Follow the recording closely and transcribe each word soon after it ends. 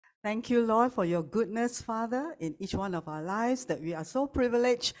Thank you, Lord, for your goodness, Father, in each one of our lives, that we are so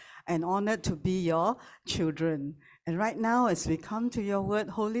privileged and honored to be your children. And right now, as we come to your word,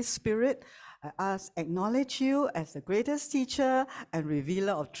 Holy Spirit, I acknowledge you as the greatest teacher and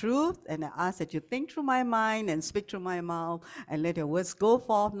revealer of truth. And I ask that you think through my mind and speak through my mouth, and let your words go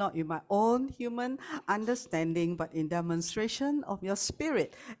forth, not in my own human understanding, but in demonstration of your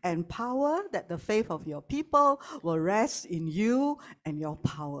spirit and power, that the faith of your people will rest in you and your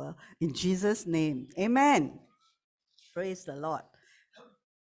power. In Jesus' name, amen. Praise the Lord.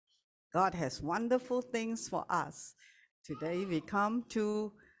 God has wonderful things for us. Today we come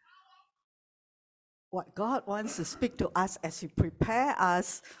to what God wants to speak to us as He prepare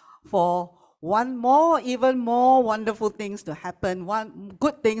us for even more wonderful things to happen,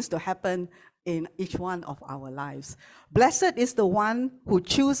 good things to happen in each one of our lives. Blessed is the one who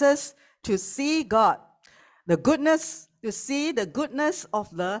chooses to see God, to see the goodness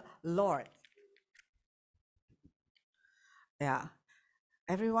of the Lord. Yeah,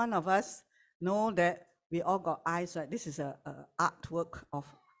 every one of us know that we all got eyes, right? This is a artwork of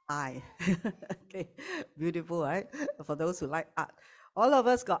eye. Okay, beautiful, right? For those who like art. All of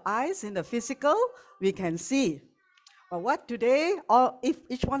us got eyes in the physical, we can see. But what today, if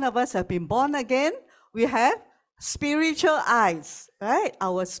each one of us have been born again, we have spiritual eyes, right?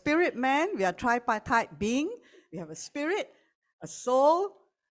 Our spirit man, we are tripartite being. We have a spirit, a soul,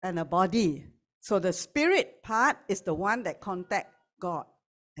 and a body. So the spirit part is the one that contact God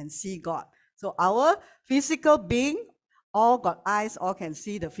and see God. So our physical being, all got eyes, all can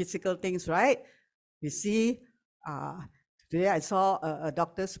see the physical things, right? We see, today I saw a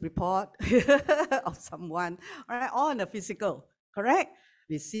doctor's report of someone, all right, all in the physical, correct?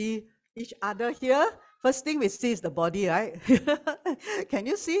 We see each other here. First thing we see is the body, right? Can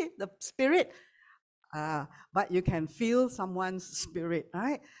you see the spirit? But you can feel someone's spirit,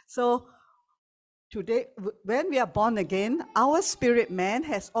 right? So today, when we are born again, our spirit man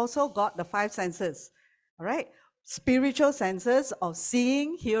has also got the 5 senses, all right? Spiritual senses of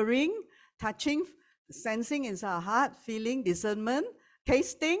seeing, hearing, touching, sensing inside our heart, feeling, discernment,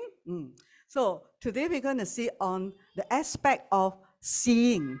 tasting. So today we're going to see on the aspect of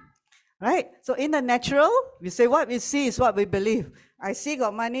seeing, right? So in the natural, we say what we see is what we believe. I see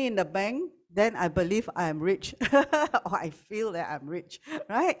got money in the bank, then I believe I am rich, or I feel that I'm rich,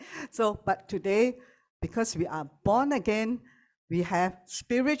 right? So, but today, because we are born again, we have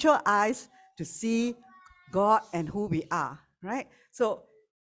spiritual eyes to see God and who we are, right? So,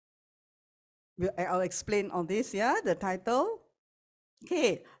 I'll explain all this, yeah, the title.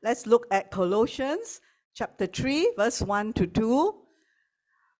 Okay, let's look at Colossians chapter 3, verse 1 to 2.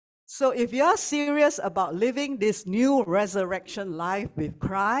 So if you're serious about living this new resurrection life with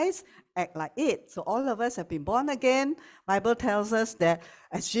Christ, act like it. So all of us have been born again. Bible tells us that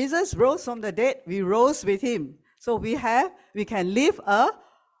as Jesus rose from the dead, we rose with him. So we can live a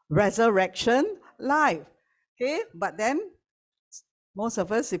resurrection life. Okay, but then most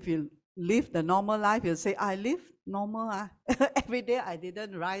of us, if you live the normal life, you'll say, I live normal. Every day I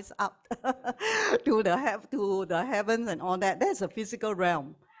didn't rise up to the heavens and all that. That's a physical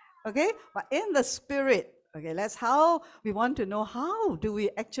realm. Okay, but in the spirit, okay, that's how we want to know, how do we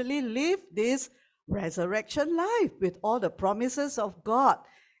actually live this resurrection life with all the promises of God?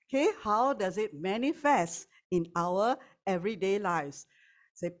 Okay, how does it manifest in our everyday lives?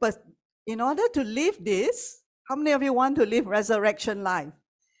 Say, but in order to live this, how many of you want to live resurrection life?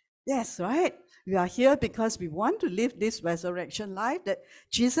 Yes, right? We are here because we want to live this resurrection life that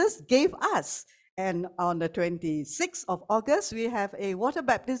Jesus gave us. And on the 26th of August, we have a water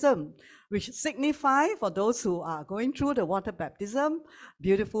baptism, which signify for those who are going through the water baptism,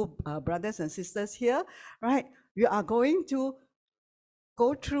 beautiful brothers and sisters here, right? We are going to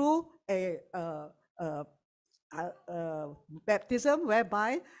go through a baptism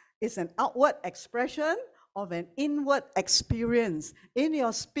whereby it's an outward expression of an inward experience. In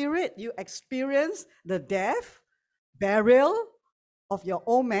your spirit, you experience the death, burial of your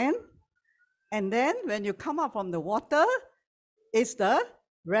old man. And then when you come up from the water, it's the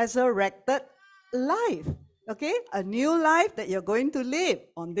resurrected life. Okay? A new life that you're going to live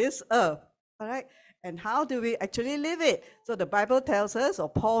on this earth. All right? And how do we actually live it? So the Bible tells us, or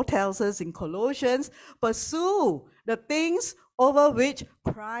Paul tells us in Colossians, pursue the things over which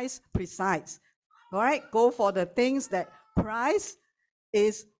Christ presides. All right? Go for the things that Christ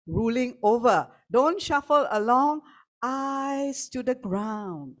is ruling over. Don't shuffle along, eyes to the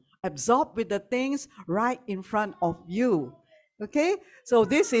ground. Absorb with the things right in front of you. Okay? So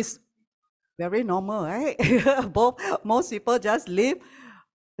this is very normal, right? Most people just live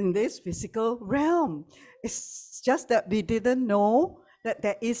in this physical realm. It's just that we didn't know that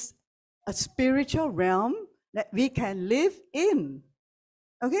there is a spiritual realm that we can live in.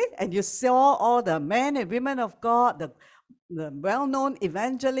 Okay, and you saw all the men and women of God, the well-known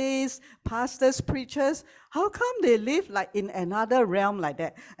evangelists, pastors, preachers. How come they live like in another realm like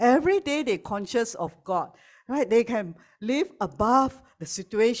that? Every day they're conscious of God, right? They can live above the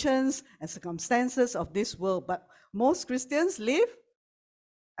situations and circumstances of this world. But most Christians live,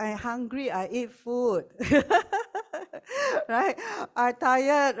 I'm hungry, I eat food. Right? I'm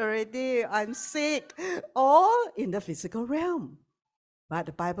tired already, I'm sick, all in the physical realm. But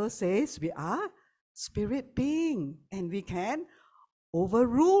the Bible says we are spirit being and we can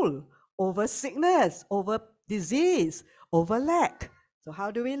overrule over sickness, over disease, over lack. So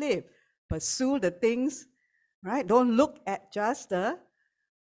how do we live? Pursue the things, right? Don't look at just the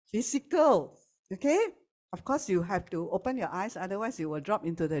physical, okay? Of course, you have to open your eyes, otherwise you will drop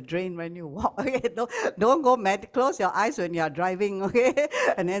into the drain when you walk. Okay, don't go close your eyes when you are driving, okay?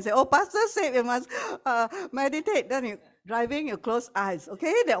 And then say, oh, pastor said you must meditate. Then you driving, you close eyes,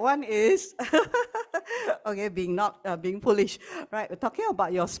 okay? That one is, okay, being foolish, right? We're talking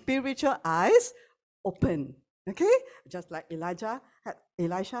about your spiritual eyes open, okay? Just like Elisha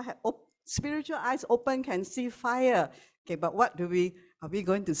had spiritual eyes open, can see fire. Okay, but what are we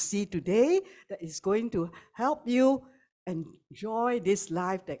going to see today that is going to help you enjoy this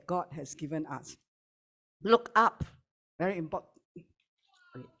life that God has given us? Look up, very important.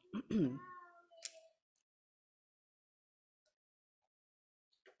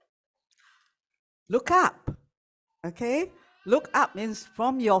 Look up, okay? Look up means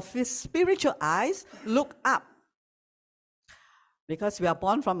from your spiritual eyes, look up. Because we are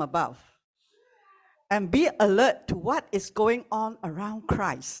born from above. And be alert to what is going on around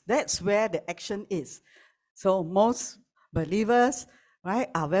Christ. That's where the action is. So most believers, right,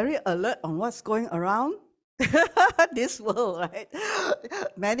 are very alert on what's going around this world, right?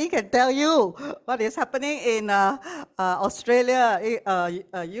 Many can tell you what is happening in Australia,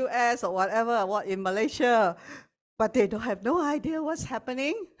 US, or whatever, what in Malaysia, but they don't have no idea what's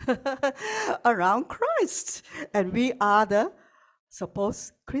happening around Christ. And we are the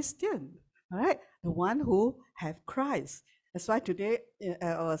supposed Christian, all right? The one who have Christ. That's why today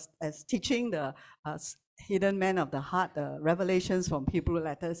I was as teaching the hidden man of the heart, the revelations from Hebrew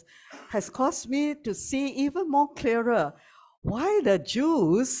letters, has caused me to see even more clearer why the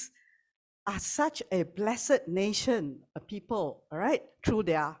Jews are such a blessed nation, a people, all right, through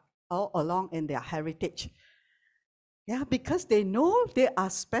their all along in their heritage. Yeah, because they know they are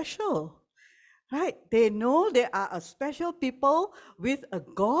special. Right? They know they are a special people with a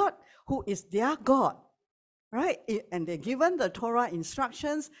God who is their God. Right? And they're given the Torah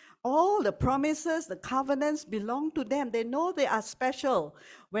instructions, all the promises, the covenants belong to them. They know they are special.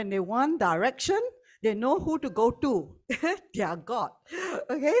 When they want direction, they know who to go to, their God.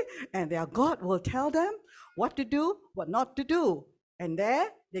 Okay? And their God will tell them what to do, what not to do. And there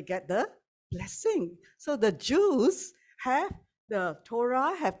they get the blessing. So the Jews have the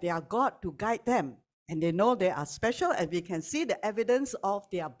Torah, have their God to guide them. And they know they are special, and we can see the evidence of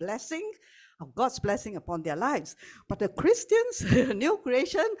their blessing, of God's blessing upon their lives. But the Christians, new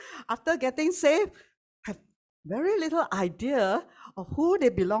creation, after getting saved, have very little idea of who they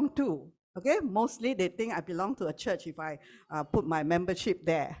belong to. Okay, mostly they think I belong to a church if I put my membership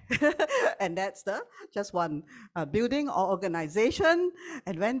there. And that's just one building or organization.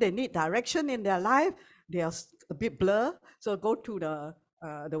 And when they need direction in their life, they are a bit blur. So go to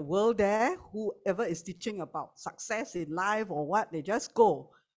the world there, whoever is teaching about success in life or what, they just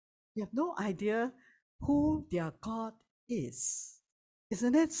go. You have no idea who their God is.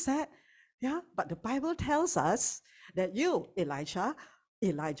 Isn't it sad? Yeah, but the Bible tells us that you, Elijah,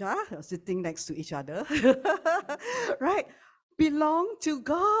 sitting next to each other, right, belong to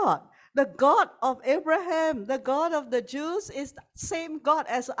God. The God of Abraham, the God of the Jews is the same God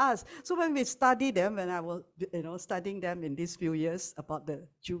as us. So when we study them, when I was studying them in these few years about the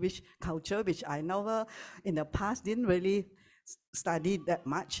Jewish culture, which I never in the past didn't really study that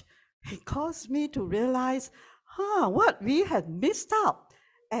much, it caused me to realize, what we had missed out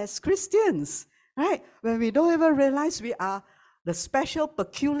as Christians, right? When we don't even realize we are the special,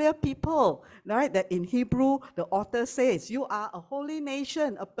 peculiar people, right? That in Hebrew, the author says, you are a holy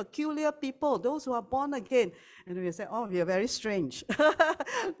nation, a peculiar people, those who are born again. And we say, oh, we are very strange.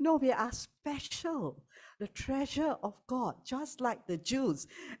 No, we are special, the treasure of God, just like the Jews.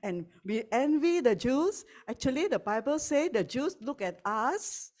 And we envy the Jews. Actually, the Bible says the Jews look at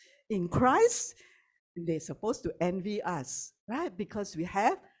us in Christ, they're supposed to envy us, right? Because we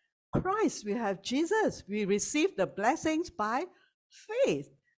have Christ, we have Jesus. We receive the blessings by faith,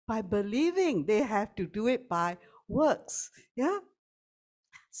 by believing. They have to do it by works. Yeah.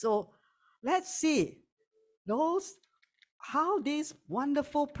 So let's see those how these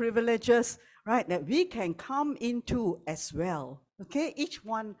wonderful privileges, right, that we can come into as well. Okay, each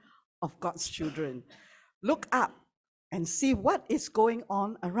one of God's children, look up and see what is going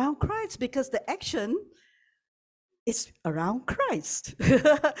on around Christ, because the action is around Christ.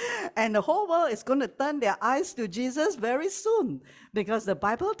 And the whole world is going to turn their eyes to Jesus very soon, because the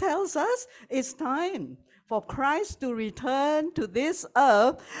Bible tells us it's time for Christ to return to this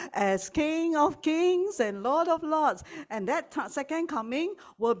earth as King of Kings and Lord of Lords. And that second coming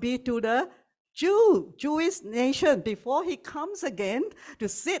will be to the Jewish nation before he comes again to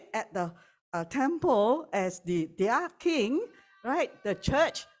sit at the temple as their king, right? The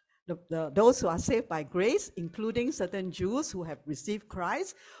church, those who are saved by grace, including certain Jews who have received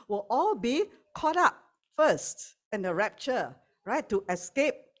Christ, will all be caught up first in the rapture, right? To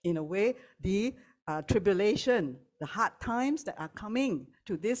escape, in a way, the tribulation, the hard times that are coming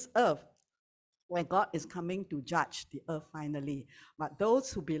to this earth, when God is coming to judge the earth finally. But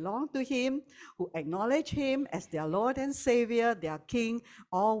those who belong to him, who acknowledge him as their Lord and Savior, their King,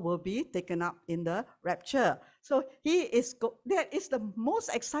 all will be taken up in the rapture. So that is the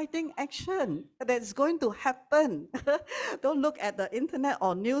most exciting action that is going to happen. Don't look at the internet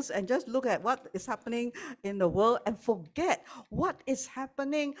or news and just look at what is happening in the world and forget what is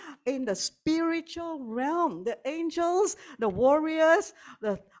happening in the spiritual realm. The angels, the warriors,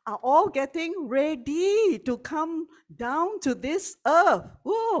 are all getting ready to come down to this earth.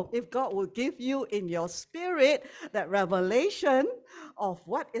 Whoa, if God will give you in your spirit that revelation of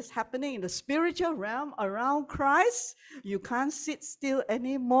what is happening in the spiritual realm around Christ, you can't sit still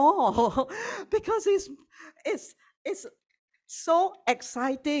anymore because it's so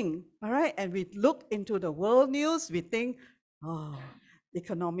exciting. All right, and we look into the world news, we think, oh,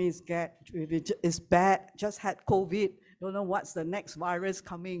 economy is bad, just had COVID, don't know what's the next virus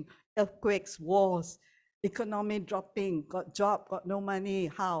coming, earthquakes, wars, economy dropping, got job, got no money,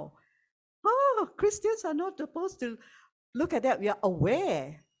 how? Oh, Christians are not supposed to look at that. We are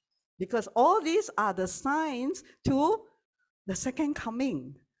aware, because all these are the signs to the second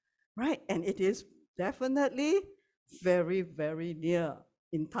coming, right? And it is definitely very, very near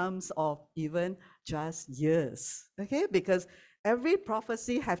in terms of even just years, okay? Because every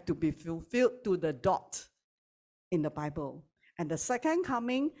prophecy has to be fulfilled to the dot in the Bible. And the second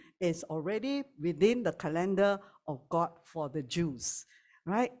coming is already within the calendar of God for the Jews,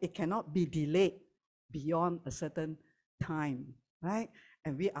 right? It cannot be delayed beyond a certain time, right?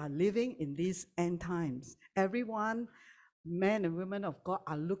 And we are living in these end times. Everyone, men and women of God,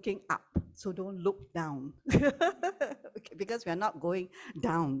 are looking up. So don't look down. Okay, because we are not going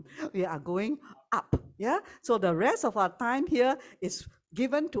down. We are going up. Yeah. So the rest of our time here is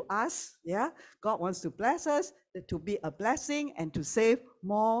given to us. Yeah. God wants to bless us, to be a blessing and to save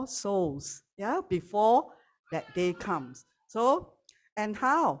more souls. Yeah. Before that day comes. So, and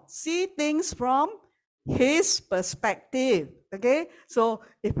how? See things from his perspective. Okay, so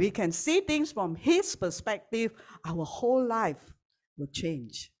if we can see things from his perspective, our whole life will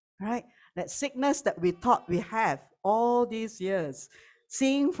change. Right? That sickness that we thought we have all these years,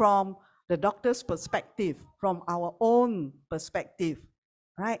 seeing from the doctor's perspective, from our own perspective,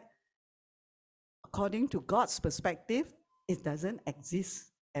 right? According to God's perspective, it doesn't exist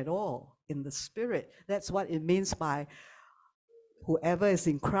at all in the spirit. That's what it means by whoever is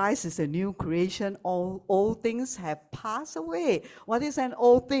in Christ is a new creation. All old things have passed away. What is an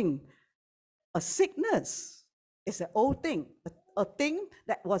old thing? A sickness is an old thing. A thing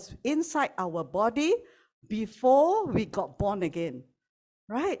that was inside our body before we got born again,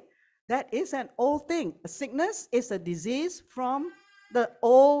 right? That is an old thing. A sickness is a disease from the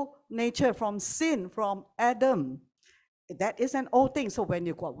old nature, from sin, from Adam. That is an old thing. So when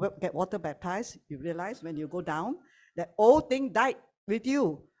you get water baptized, you realize when you go down, that old thing died with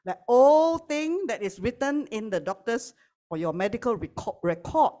you. That old thing that is written in the doctor's or your medical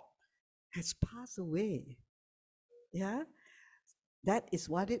record has passed away. Yeah, that is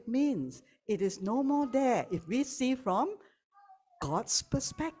what it means. It is no more there. If we see from God's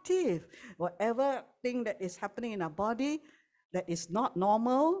perspective, whatever thing that is happening in our body that is not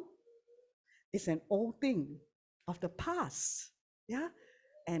normal is an old thing of the past. Yeah,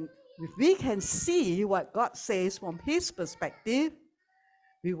 and if we can see what God says from his perspective,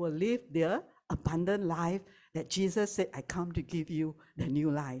 we will live the abundant life that Jesus said, I come to give you the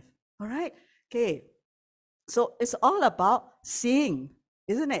new life. All right? Okay. So it's all about seeing,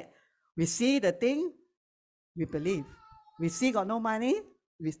 isn't it? We see the thing, we believe. We see got no money,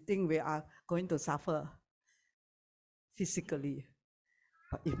 we think we are going to suffer physically.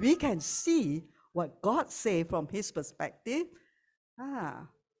 But if we can see what God says from his perspective,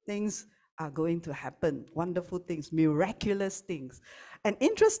 things are going to happen, wonderful things, miraculous things. An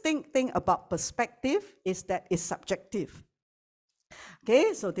interesting thing about perspective is that it's subjective.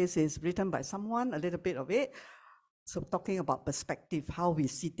 Okay, so this is written by someone, a little bit of it. So talking about perspective, how we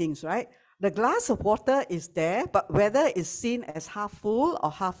see things, right? The glass of water is there, but whether it's seen as half full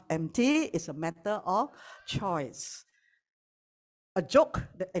or half empty is a matter of choice. A joke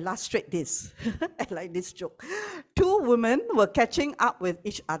that illustrates this. I like this joke. Two women were catching up with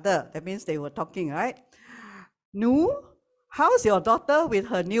each other. That means they were talking, right? Nu, how's your daughter with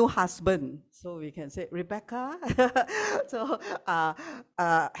her new husband? So we can say, Rebecca. So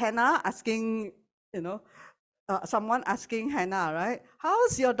Hannah asking, someone asking Hannah, right?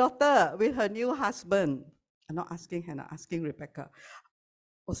 How's your daughter with her new husband? I'm not asking Hannah, asking Rebecca.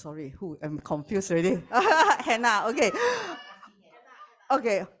 Oh, sorry, who? I'm confused already. Hannah, okay.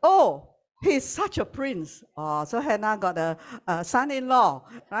 Okay. Oh, he's such a prince. Oh, so Hannah got a son-in-law,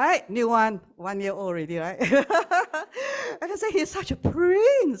 right? New one, 1 year old already, right? And I say, he's such a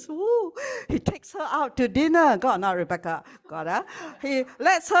prince. Ooh. He takes her out to dinner. Got or not, Rebecca? Got her? He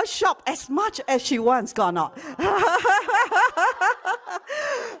lets her shop as much as she wants. Got or not?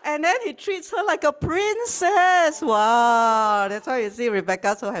 And then he treats her like a princess. Wow. That's why you see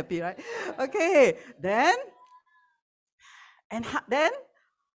Rebecca so happy, right? Okay. Then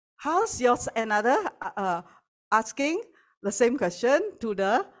how's your another asking the same question to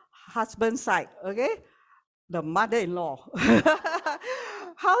the husband side, okay? The mother-in-law.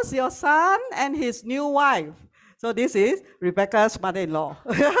 How's your son and his new wife? So this is Rebecca's mother-in-law.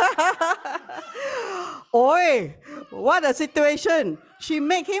 Oi, what a situation. She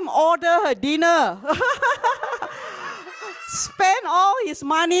make him order her dinner. Spend all his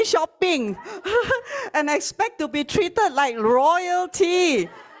money shopping and expect to be treated like royalty.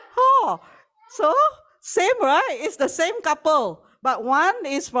 Oh, so same, right? It's the same couple, but one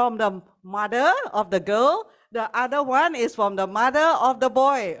is from the mother of the girl, the other one is from the mother of the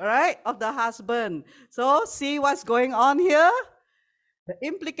boy, right? Of the husband. So see what's going on here? The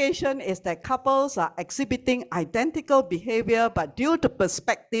implication is that couples are exhibiting identical behavior, but due to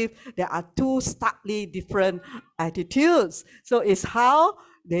perspective, there are two starkly different attitudes. So it's how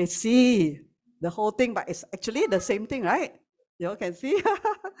they see the whole thing, but it's actually the same thing, right? You all can see?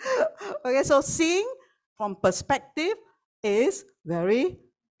 Okay, so seeing from perspective is very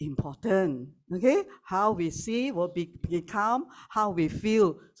important. Okay, how we see will become how we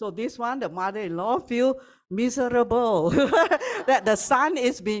feel. So this one, the mother-in-law feel miserable that the son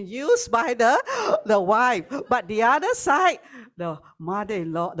is being used by the wife. But the other side, the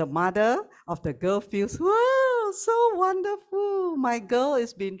mother-in-law, the mother of the girl feels, wow, so wonderful. My girl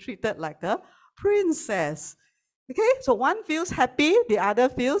is being treated like a princess. Okay, so one feels happy, the other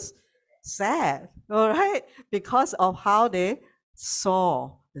feels sad, all right, because of how they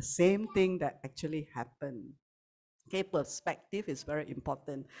saw the same thing that actually happened. Okay, perspective is very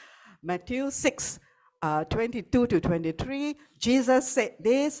important. Matthew 6, 22 to 23, Jesus said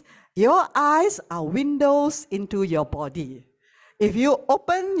this, your eyes are windows into your body. If you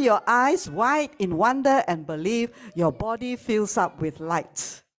open your eyes wide in wonder and belief, your body fills up with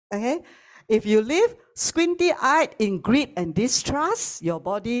light. Okay? If you live squinty-eyed in greed and distrust, your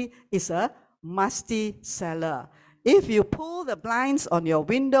body is a musty cellar. If you pull the blinds on your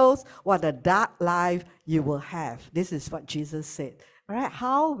windows, what a dark life you will have. This is what Jesus said. All right,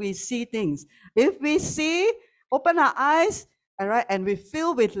 how we see things. If we see, open our eyes, all right, and we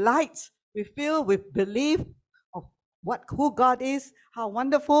fill with light, we fill with belief of who God is, how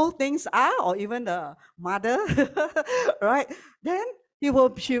wonderful things are, or even the mother, right? Then she will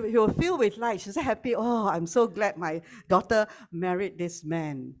fill with light. She's happy. Oh, I'm so glad my daughter married this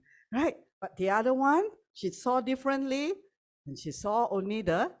man, right? But the other one, she saw differently, and she saw only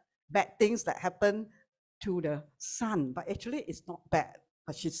the bad things that happened to the son. But actually, it's not bad,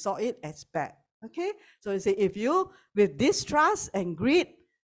 but she saw it as bad. Okay? So you say, if you, with distrust and greed,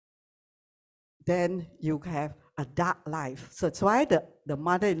 then you have a dark life. So that's why the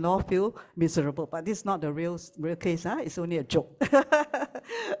mother-in-law feel miserable. But this is not the real case. Huh? It's only a joke.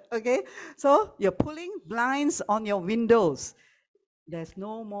 Okay? So you're pulling blinds on your windows. There's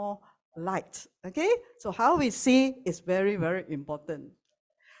no more light. Okay? So how we see is very, very important.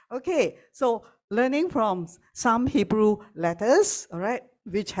 Okay, so learning from some Hebrew letters, all right,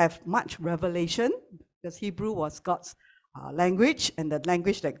 which have much revelation, because Hebrew was God's language and the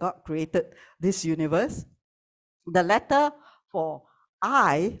language that God created this universe. The letter for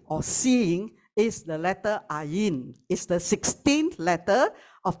I, or seeing, is the letter Ayin. It's the 16th letter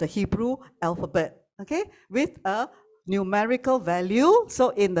of the Hebrew alphabet, okay, with a numerical value.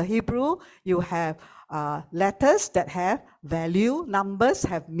 So in the Hebrew, you have letters that have value, numbers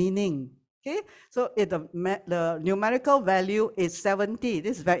have meaning. Okay, so the numerical value is 70.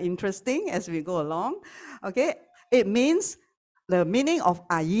 This is very interesting as we go along. Okay, it means the meaning of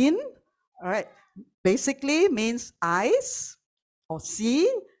ayin, all right, basically means eyes or see,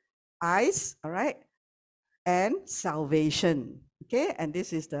 eyes, all right, and salvation. Okay, and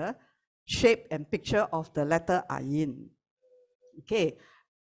this is the shape and picture of the letter ayin. Okay,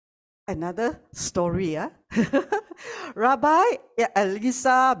 another story. Rabbi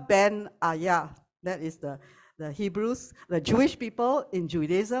Elisa ben Aya, that is the Hebrews, the Jewish people in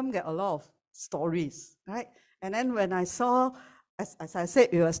Judaism get a lot of stories, right? And then when I saw, as I said,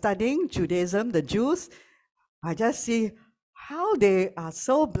 we were studying Judaism, the Jews, I just see how they are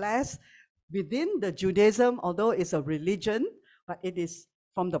so blessed within the Judaism, although it's a religion, but it is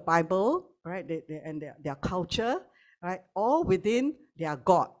from the Bible, right? And their culture, right? All within their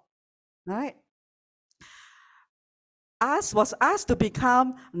God, right? Was asked to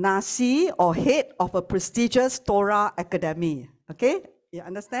become Nasi or head of a prestigious Torah academy. Okay, you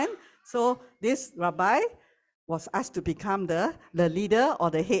understand? So this rabbi was asked to become the leader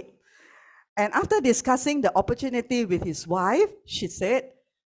or the head. And after discussing the opportunity with his wife, she said,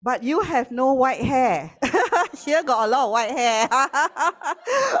 "But you have no white hair." Here got a lot of white hair.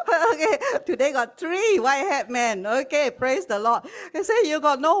 Okay, today got 3 white-haired men. Okay, praise the Lord. They say you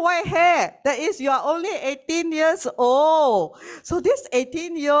got no white hair. That is, you are only 18 years old. So this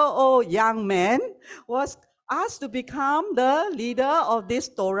 18-year-old young man was asked to become the leader of this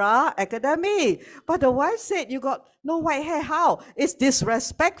Torah academy. But the wife said, you got no white hair. How? It's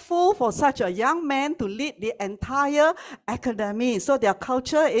disrespectful for such a young man to lead the entire academy. So their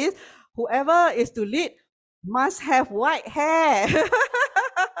culture is whoever is to lead must have white hair.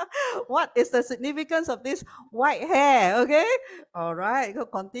 What is the significance of this white hair? Okay, all right, go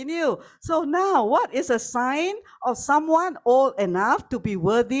continue. So now, what is a sign of someone old enough to be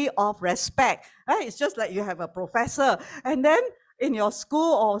worthy of respect? Right? It's just like you have a professor, and then in your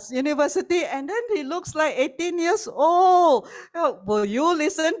school or university, and then he looks like 18 years old. Will you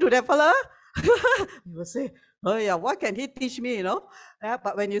listen to that fella? You will say, oh yeah, what can he teach me, you know? Yeah,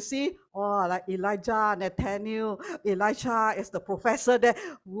 but when you see, oh, like Elijah, Nathaniel, Elisha is the professor there,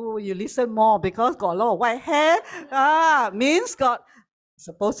 ooh, you listen more because got a lot of white hair. Means got,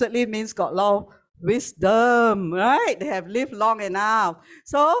 supposedly means got a lot of wisdom, right? They have lived long enough.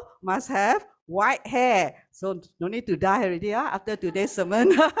 So must have white hair. So no need to dye already, after today's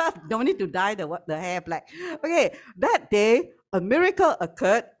sermon. No need to dye the hair black. Okay, that day, a miracle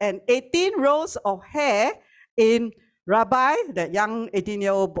occurred and 18 rows of hair in Rabbi, that young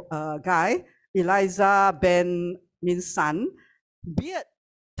 18-year-old guy, Eliza ben means son, beard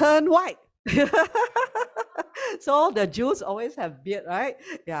turned white. So the Jews always have beard, right?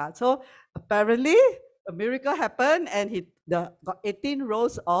 Yeah, so apparently a miracle happened and he got 18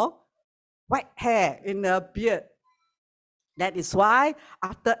 rows of white hair in the beard. That is why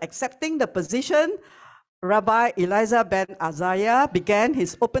after accepting the position, Rabbi Eliza ben Azariah began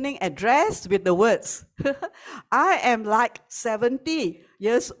his opening address with the words, I am like 70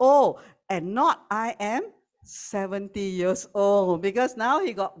 years old and not I am 70 years old, because now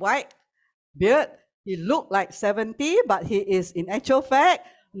he got white beard. He looked like 70, but he is in actual fact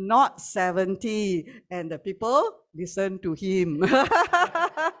not 70. And the people listen to him.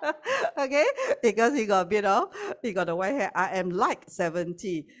 Okay, because he got a bit of, he got the white hair. I am like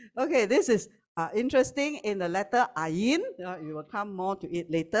 70. Okay, this is interesting in the letter Ayin. We will come more to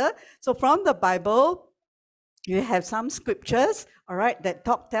it later. So from the Bible, you have some scriptures, all right, that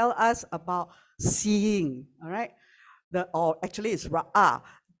tell us about seeing, all right, or actually it's Ra'ah.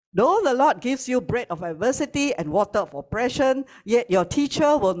 Though the Lord gives you bread of adversity and water of oppression, yet your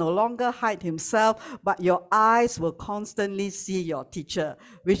teacher will no longer hide himself, but your eyes will constantly see your teacher,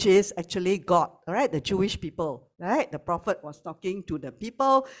 which is actually God, all right, the Jewish people, right? The prophet was talking to the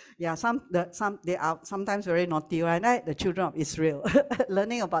people. Yeah, they are sometimes very naughty, right? The children of Israel.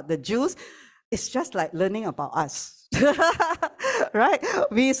 Learning about the Jews, it's just like learning about us. Right?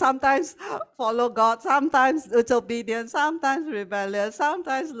 We sometimes follow God, sometimes disobedient, sometimes rebellious,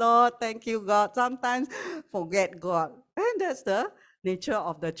 sometimes, Lord, thank you, God, sometimes forget God. And that's the nature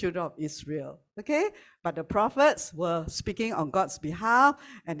of the children of Israel. Okay? But the prophets were speaking on God's behalf,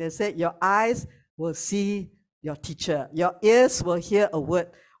 and they said, your eyes will see your teacher, your ears will hear a word.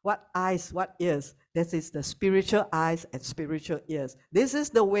 What eyes, what ears? This is the spiritual eyes and spiritual ears. This is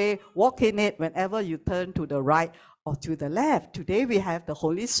the way, walk in it whenever you turn to the right or to the left. Today we have the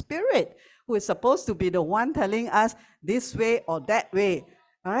Holy Spirit, who is supposed to be the one telling us this way or that way,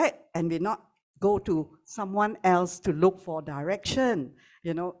 all right? And we're not go to someone else to look for direction.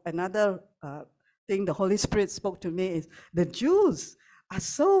 You know, another thing the Holy Spirit spoke to me is the Jews are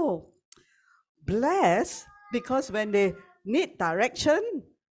so blessed because when they need direction,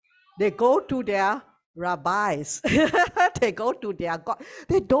 they go to their rabbis. They go to their God.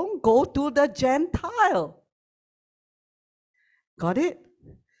 They don't go to the Gentile. Got it?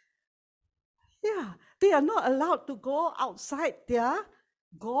 Yeah. They are not allowed to go outside their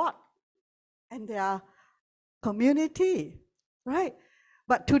God and their community, right?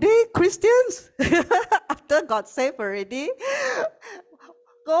 But today, Christians, after God saved already,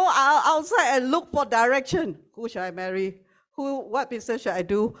 go outside and look for direction. Who should I marry? What business should I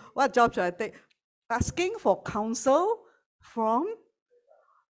do? What job should I take? Asking for counsel from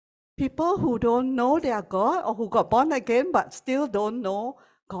people who don't know their God or who got born again but still don't know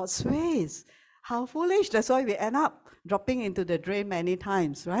God's ways. How foolish. That's why we end up dropping into the drain many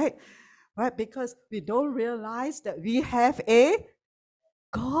times, right? Right? Because we don't realize that we have a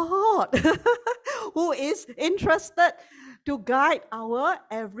God who is interested to guide our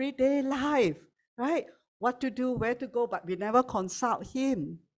everyday life, right? What to do, where to go, but we never consult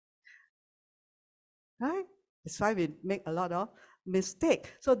Him, right? That's why we make a lot of mistakes.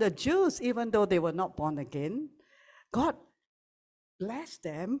 So the Jews, even though they were not born again, God blessed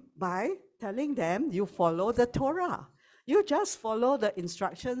them by telling them, you follow the Torah. You just follow the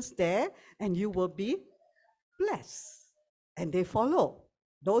instructions there and you will be blessed. And they follow.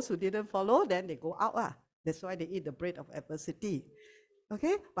 Those who didn't follow, then they go out. That's why they eat the bread of adversity.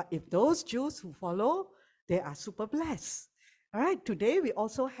 Okay? But if those Jews who follow, they are super blessed. All right? Today we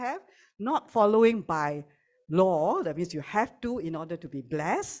also have not following by law. That means you have to in order to be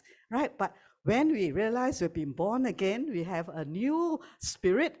blessed. Right? But when we realize we've been born again, we have a new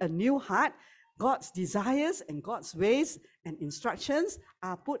spirit, a new heart. God's desires and God's ways and instructions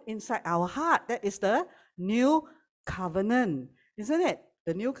are put inside our heart. That is the new covenant, isn't it?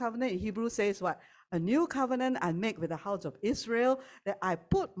 The new covenant in Hebrew says what? A new covenant I make with the house of Israel, that I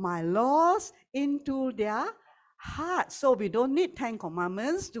put my laws into their heart. So we don't need 10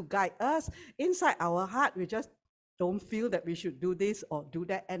 commandments to guide us. Inside our heart, we just don't feel that we should do this or do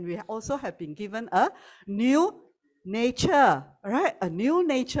that. And we also have been given a new nature, right? A new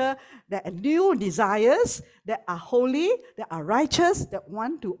nature, that new desires that are holy, that are righteous, that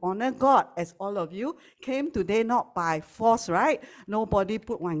want to honor God, as all of you came today not by force, right? Nobody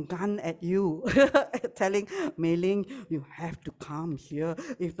put one gun at you, telling Mei Ling, you have to come here,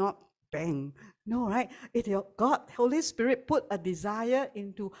 if not, bang. No, right? It God, Holy Spirit put a desire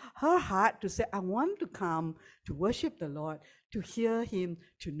into her heart to say, I want to come to worship the Lord, to hear Him,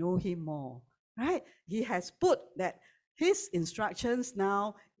 to know Him more. Right? He has put that His instructions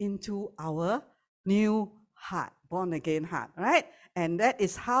now into our new heart, born again heart, right? And that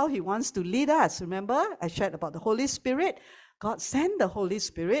is how He wants to lead us. Remember, I shared about the Holy Spirit. God sent the Holy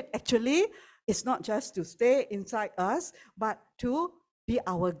Spirit. Actually, it's not just to stay inside us, but to be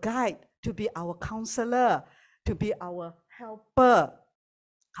our guide, to be our counselor, to be our helper.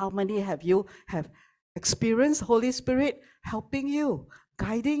 How many have you have experienced Holy Spirit helping you,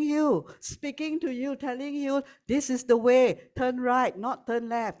 guiding you, speaking to you, telling you, this is the way, turn right, not turn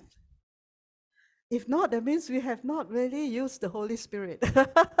left? If not, that means we have not really used the Holy Spirit.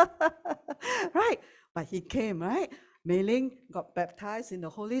 Right? But He came, right? Mei Ling got baptized in the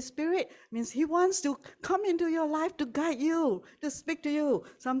Holy Spirit. Means He wants to come into your life to guide you, to speak to you.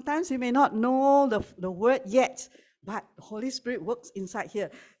 Sometimes you may not know the word yet, but the Holy Spirit works inside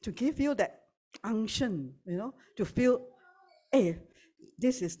here to give you that unction, to feel, hey,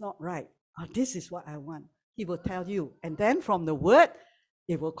 this is not right, or this is what I want. He will tell you. And then from the word,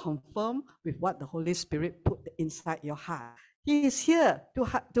 it will confirm with what the Holy Spirit put inside your heart. He is here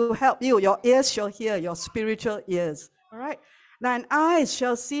to help you. Your ears shall hear, your spiritual ears. All right? Thine eyes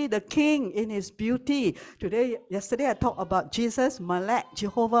shall see the King in His beauty. Yesterday I talked about Jesus, Malak,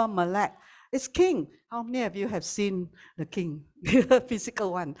 Jehovah Malak. It's King. How many of you have seen the King?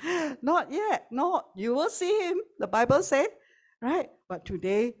 Physical one. Not yet. No, you will see Him, the Bible says. Right? But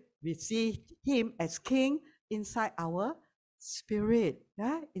today we see Him as King inside our spirit,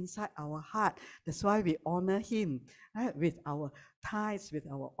 right? Inside our heart. That's why we honor Him, right? With our tithes, with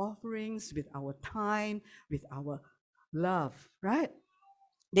our offerings, with our time, with our love, right?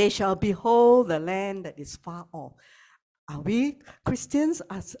 They shall behold the land that is far off. Are we Christians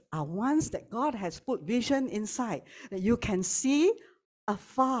are ones that God has put vision inside, that you can see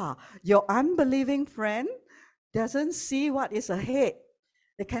afar. Your unbelieving friend doesn't see what is ahead.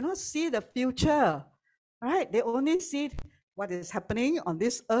 They cannot see the future, right? They only see what is happening on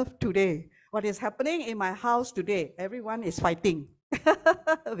this earth today, what is happening in my house today. Everyone is fighting.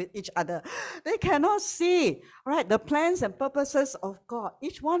 with each other. They cannot see, right, the plans and purposes of God.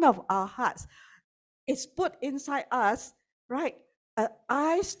 Each one of our hearts is put inside us, right?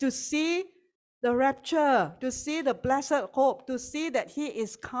 Eyes to see the rapture, to see the blessed hope, to see that He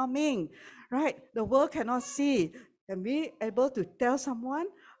is coming, right? The world cannot see. Can we able to tell someone,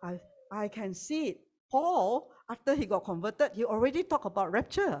 I can see it. Paul, after he got converted, he already talked about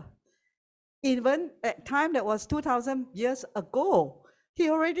rapture. Even at time that was 2,000 years ago, he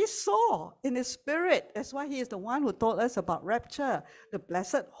already saw in his spirit. That's why he is the one who told us about rapture, the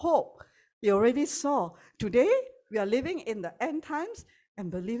blessed hope. He already saw. Today, we are living in the end times,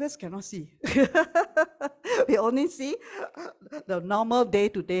 and believers cannot see. We only see the normal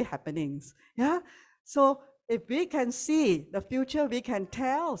day-to-day happenings. Yeah. So if we can see the future, we can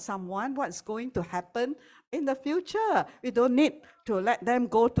tell someone what's going to happen in the future. We don't need to let them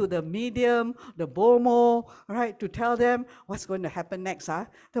go to the medium, the BOMO, right, to tell them what's going to happen next.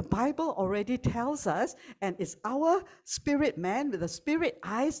 The Bible already tells us, and it's our spirit man with the spirit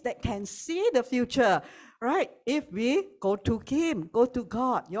eyes that can see the future, right? If we go to Him, go to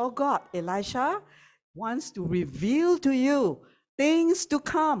God, your God, Elisha wants to reveal to you things to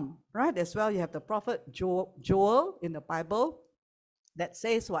come, right? As well, you have the prophet Joel in the Bible that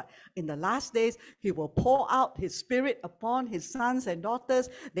says what? In the last days, He will pour out His Spirit upon His sons and daughters.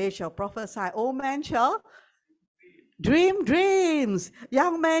 They shall prophesy. Old men shall dream dreams.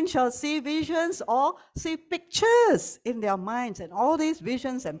 Young men shall see visions or see pictures in their minds. And all these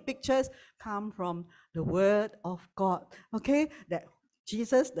visions and pictures come from the Word of God. Okay? That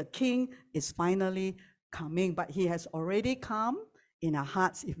Jesus, the King, is finally coming. But He has already come in our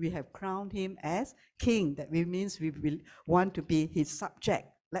hearts if we have crowned Him as King. That means we will want to be His subject.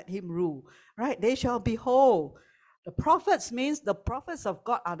 Let Him rule. Right? They shall behold. The prophets means the prophets of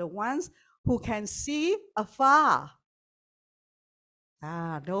God are the ones who can see afar.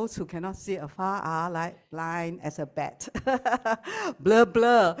 Those who cannot see afar are like blind as a bat. Blur,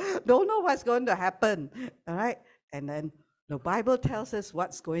 blur. Don't know what's going to happen. All right? And then the Bible tells us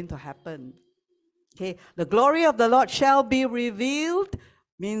what's going to happen. Okay, the glory of the Lord shall be revealed,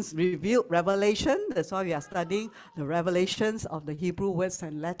 means revealed revelation. That's why we are studying the revelations of the Hebrew words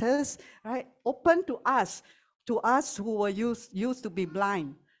and letters, right? Open to us who were used to be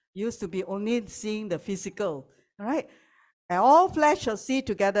blind, used to be only seeing the physical, right? And all flesh shall see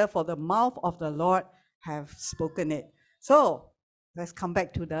together, for the mouth of the Lord have spoken it. So let's come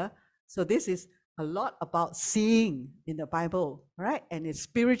back to so this is a lot about seeing in the Bible, right? And it's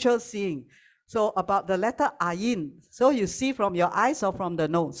spiritual seeing. So about the letter ayin. So you see from your eyes or from the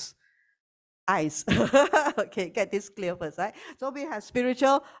nose? Eyes. Okay, get this clear first, right? So we have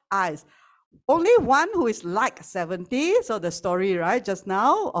spiritual eyes. Only one who is like 70. So the story, right, just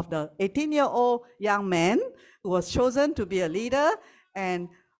now of the 18-year-old young man who was chosen to be a leader, and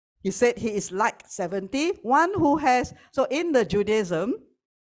he said he is like 70. One who has, so in the Judaism,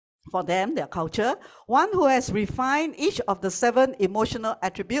 for them, their culture, one who has refined each of the 7 emotional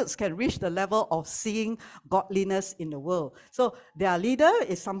attributes can reach the level of seeing godliness in the world. So their leader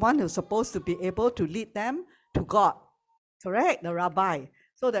is someone who's supposed to be able to lead them to God. Correct? The rabbi.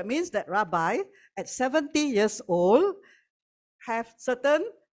 So that means that rabbi at 70 years old have certain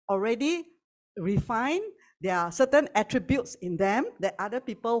already refined, there are certain attributes in them that other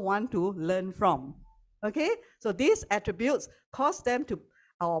people want to learn from. Okay? So these attributes cause them to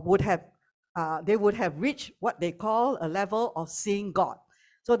they would have reached what they call a level of seeing God.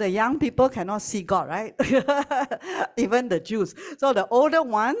 So the young people cannot see God, right? Even the Jews. So the older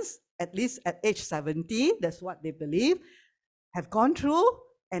ones, at least at age 70, that's what they believe, have gone through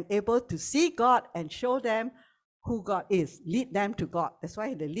and able to see God and show them who God is, lead them to God. That's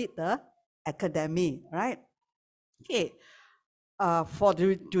why they lead the academy, right? Okay. For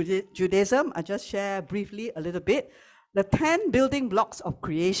Judaism, I just share briefly a little bit. The 10 building blocks of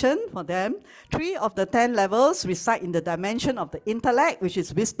creation for them, 3 of the 10 levels reside in the dimension of the intellect, which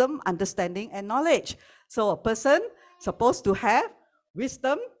is wisdom, understanding, and knowledge. So a person supposed to have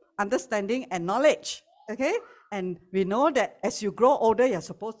wisdom, understanding, and knowledge. Okay? And we know that as you grow older, you're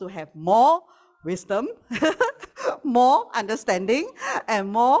supposed to have more wisdom, more understanding,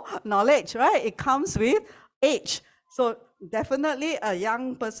 and more knowledge, right? It comes with age. So definitely a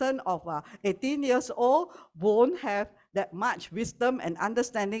young person of 18 years old won't have that much wisdom and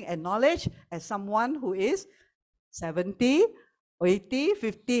understanding and knowledge as someone who is 70, 80,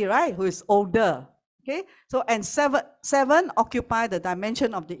 50, right? Who is older. Okay, so and seven occupy the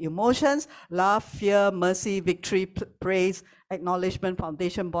dimension of the emotions: love, fear, mercy, victory, praise, acknowledgement,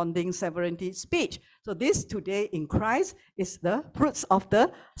 foundation, bonding, severity, speech. So this today in Christ is the fruits of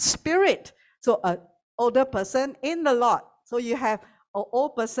the Spirit. So an older person in the Lord, So you have an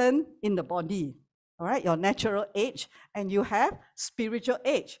old person in the body, all right, your natural age, and you have spiritual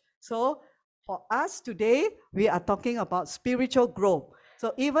age. So for us today, we are talking about spiritual growth.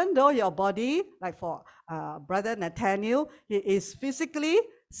 So even though your body, like for Brother Nathaniel, he is physically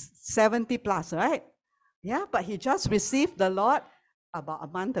 70 plus, right? Yeah, but he just received the Lord about a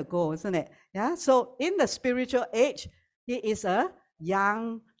month ago, isn't it? Yeah, so in the spiritual age, he is a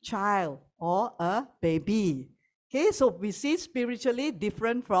young child or a baby. Okay, so we see spiritually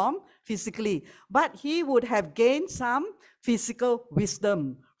different from physically, but he would have gained some physical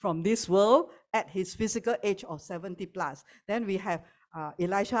wisdom from this world at his physical age of 70 plus. Then we have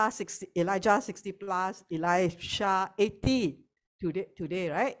Elijah 60 plus, Elisha 80 today,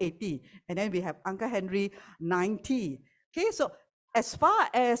 right? 80. And then we have Uncle Henry 90. Okay, so as far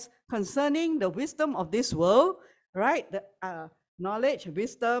as concerning the wisdom of this world, right? The knowledge,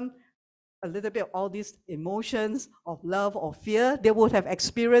 wisdom, a little bit of all these emotions of love or fear, they would have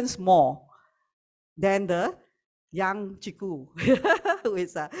experienced more than the young chiku who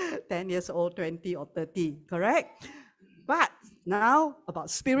is 10 years old, 20 or 30, correct? But now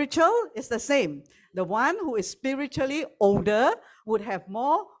about spiritual, it's the same. The one who is spiritually older would have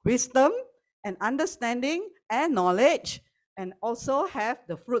more wisdom and understanding and knowledge, and also have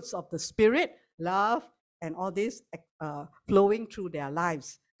the fruits of the Spirit, love, and all this flowing through their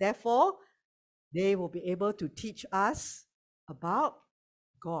lives. Therefore, they will be able to teach us about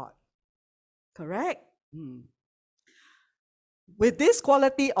God. Correct? With this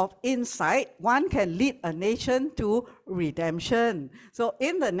quality of insight, one can lead a nation to redemption. So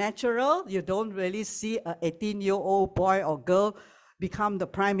in the natural, you don't really see an 18-year-old boy or girl become the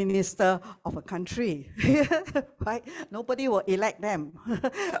prime minister of a country, right? Nobody will elect them,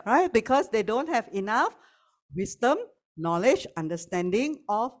 right? Because they don't have enough wisdom, knowledge, understanding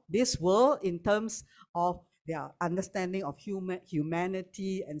of this world in terms of their understanding of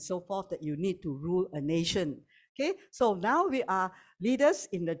humanity and so forth that you need to rule a nation. Okay, so now we are leaders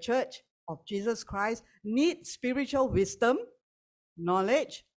in the Church of Jesus Christ, need spiritual wisdom,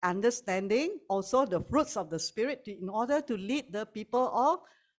 knowledge, understanding, also the fruits of the Spirit in order to lead the people of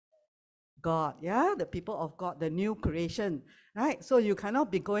God, yeah, the people of God, the new creation, right? So you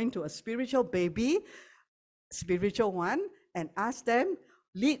cannot be going to a spiritual baby, spiritual one, and ask them,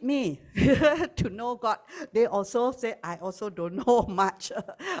 lead me to know God. They also say, I also don't know much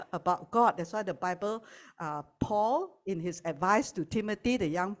about God. That's why the Bible, Paul, in his advice to Timothy, the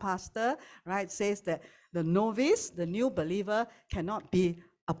young pastor, right, says that the novice, the new believer, cannot be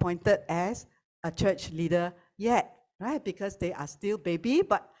appointed as a church leader yet, right? Because they are still baby,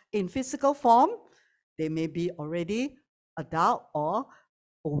 but in physical form, they may be already adult or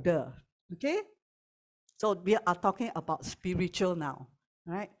older, okay? So we are talking about spiritual now,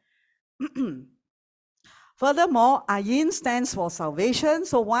 right? Furthermore, ayin stands for salvation.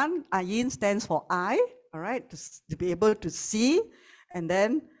 So one, ayin stands for eye, all right, to be able to see. And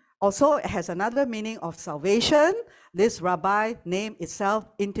then also it has another meaning of salvation. This rabbi name itself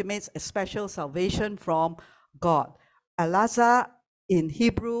intimates a special salvation from God. Elazar in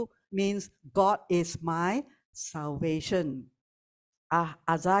Hebrew means God is my salvation.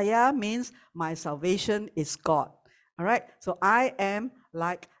 Isaiah means my salvation is God. All right, so I am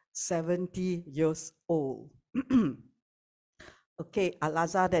like 70 years old. Okay,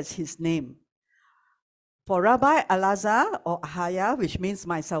 Elazar, that's his name. For Rabbi Elazar, or Ahaya, which means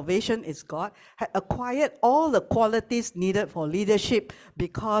my salvation is God, had acquired all the qualities needed for leadership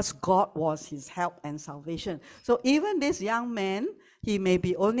because God was his help and salvation. So even this young man, he may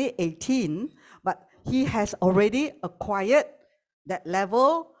be only 18, but he has already acquired that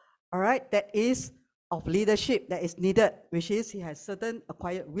level, all right, that is of leadership that is needed, which is he has certain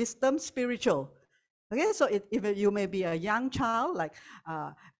acquired wisdom, spiritual. Okay, so if you may be a young child, like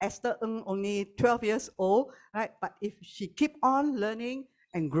Esther Ng, only 12 years old, right? But if she keep on learning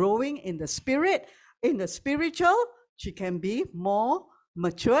and growing in the spirit, in the spiritual, she can be more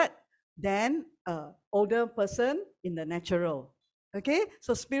matured than an older person in the natural. Okay,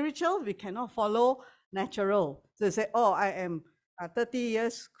 so spiritual, we cannot follow natural. So you say, oh, I am 30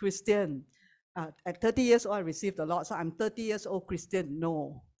 years Christian. At 30 years old, I received the Lord, so I'm 30 years old Christian.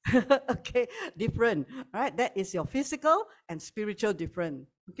 No. Okay, different, right? That is your physical and spiritual different.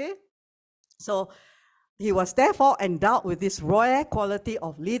 Okay, so he was therefore endowed with this royal quality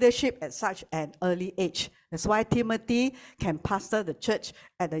of leadership at such an early age. That's why Timothy can pastor the church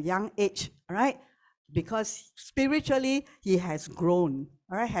at a young age, right? Because spiritually he has grown,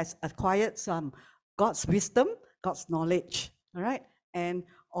 all right, has acquired some God's wisdom, God's knowledge, all right, and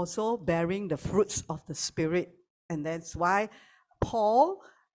also bearing the fruits of the Spirit. And that's why Paul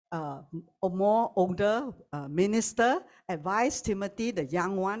or more older minister advised Timothy, the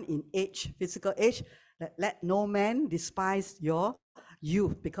young one in age, physical age, that let no man despise your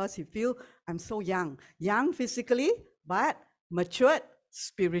youth, because he feel I'm so young physically, but matured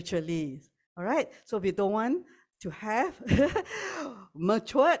spiritually. All right, so we don't want to have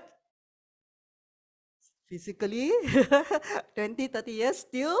matured physically 20, 30 years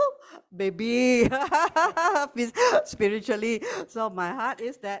still baby spiritually. So my heart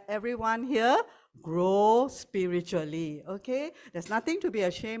is that everyone here grow spiritually. Okay, there's nothing to be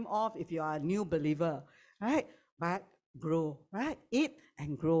ashamed of if you are a new believer, right? But grow, right? Eat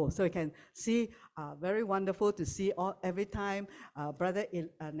and grow. So you can see, very wonderful to see every time brother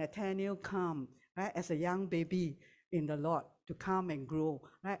Nathaniel come, right, as a young baby in the Lord, to come and grow,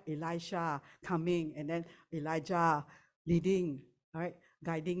 right? Elisha coming, and then Elijah leading, all right,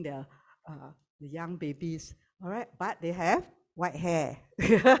 guiding the young babies, all right, but they have white hair.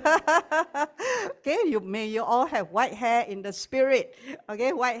 Okay, may you all have white hair in the spirit.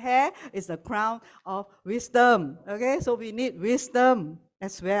 Okay, white hair is the crown of wisdom. Okay, so we need wisdom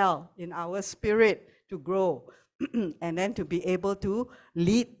as well in our spirit to grow and then to be able to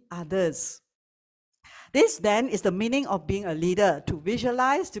lead others. This then is the meaning of being a leader, to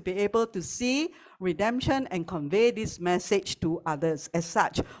visualize, to be able to see redemption and convey this message to others. As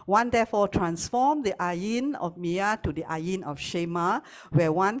such, one therefore transform the ayin of Mia to the ayin of Shema,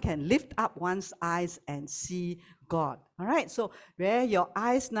 where one can lift up one's eyes and see God. All right, so where your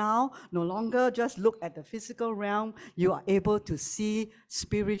eyes now no longer just look at the physical realm, you are able to see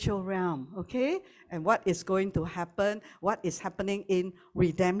spiritual realm, okay? And what is going to happen, what is happening in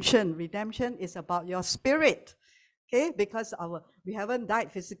redemption. Redemption is about your spirit, okay? Because we haven't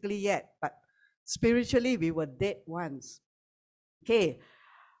died physically yet, but spiritually we were dead once. Okay,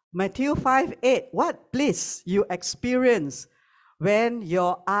 Matthew 5:8, what bliss you experience when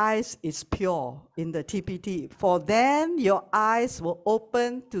your eyes is pure, in the TPT. For then your eyes will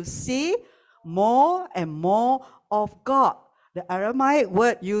open to see more and more of God. The Aramaic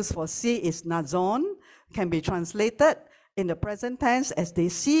word used for see is nazon, can be translated in the present tense as they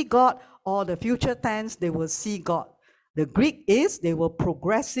see God, or the future tense they will see God. The Greek is they will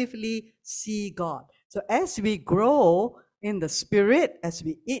progressively see God. So as we grow in the spirit, as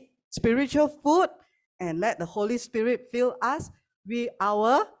we eat spiritual food and let the Holy Spirit fill us,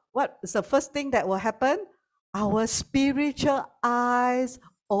 what is the first thing that will happen? Our spiritual eyes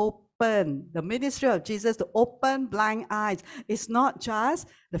open. The ministry of Jesus to open blind eyes. It's not just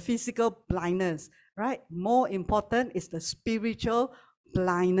the physical blindness, right? More important is the spiritual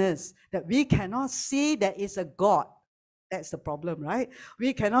blindness, that we cannot see there is a God. That's the problem, right?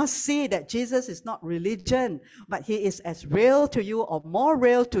 We cannot see that Jesus is not religion, but he is as real to you or more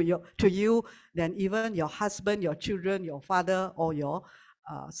real to you than even your husband, your children, your father, or your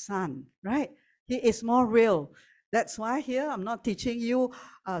son, right? He is more real. That's why here I'm not teaching you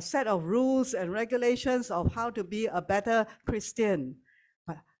a set of rules and regulations of how to be a better Christian,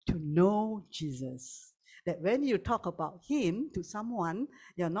 but to know Jesus. That when you talk about him to someone,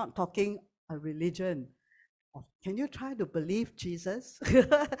 you're not talking a religion. Can you try to believe Jesus?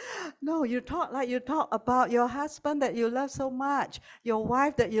 No, you talk about your husband that you love so much, your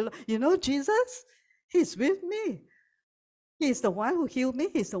wife that you know Jesus? He's with me. He's the one who healed me.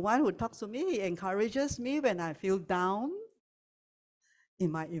 He's the one who talks to me. He encourages me when I feel down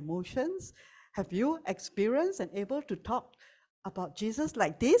in my emotions. Have you experienced and able to talk about Jesus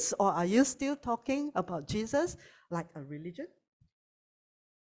like this? Or are you still talking about Jesus like a religion?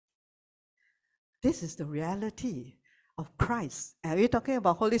 This is the reality of Christ. Are we talking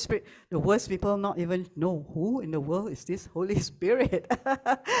about Holy Spirit? The worst people not even know who in the world is this Holy Spirit.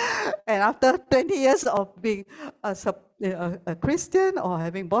 And after 20 years of being a Christian or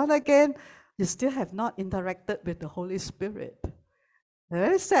having born again, you still have not interacted with the Holy Spirit.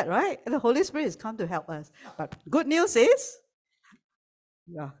 Very sad, right? The Holy Spirit has come to help us. But good news is,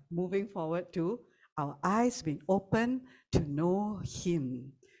 moving forward to our eyes being open to know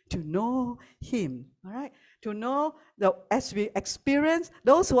him. To know him, all right? To know that as we experience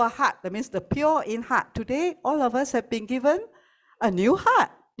those who are heart, that means the pure in heart. Today, all of us have been given a new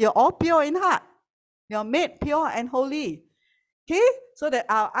heart. You're all pure in heart. You're made pure and holy. Okay? So that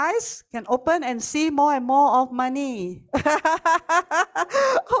our eyes can open and see more and more of money.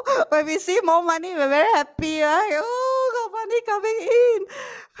 When we see more money, we're very happy, right? Oh, got money coming in.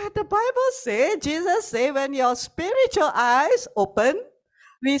 But the Bible says, Jesus said, when your spiritual eyes open,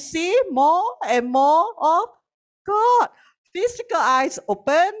 we see more and more of God. Physical eyes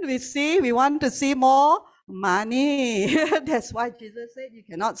open, we want to see more money. That's why Jesus said you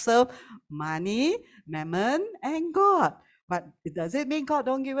cannot serve money, mammon, and God. But does it mean God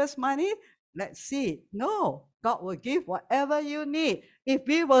don't give us money? Let's see. No, God will give whatever you need. If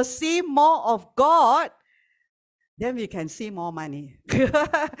we will see more of God, then we can see more money.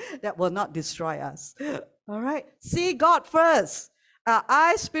 That will not destroy us. All right? See God first. Our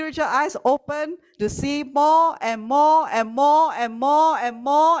eyes, spiritual eyes open to see more and more and more and more and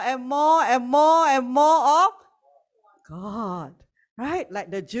more and more and more and more of God. Right? Like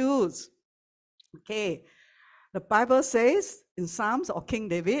the Jews. Okay. The Bible says in Psalms or King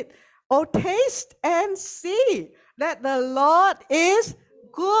David, oh, taste and see that the Lord is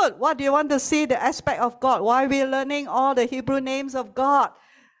good. What do you want to see? The aspect of God. Why are we learning all the Hebrew names of God?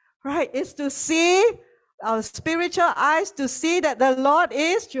 Right? It's to see our spiritual eyes to see that the Lord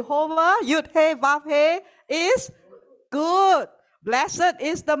is Jehovah, Yud-He, Vav-He, is good. Blessed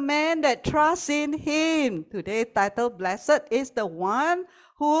is the man that trusts in him. Today's title, Blessed is the one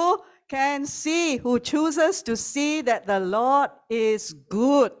who can see, who chooses to see that the Lord is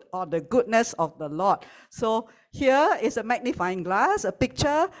good, or the goodness of the Lord. So here is a magnifying glass, a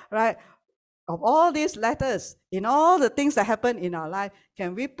picture, right, of all these letters, in all the things that happen in our life.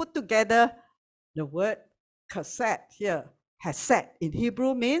 Can we put together the word chesed here? Chesed in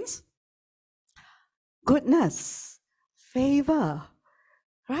Hebrew means goodness, favor,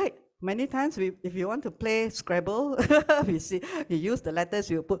 right? Many times, if you want to play Scrabble, we use the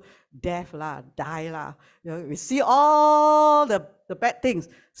letters, you put death lah, die lah. You know, we see all the bad things,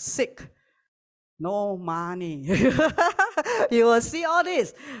 sick, no money. You will see all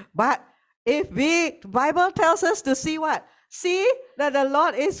this. But if the Bible tells us to see what? See that the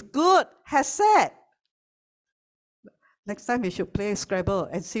Lord is good, has said. Next time we should play Scrabble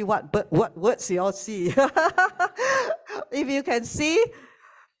and see what words you all see. If you can see,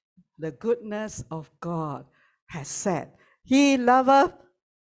 the goodness of God has said, He loveth,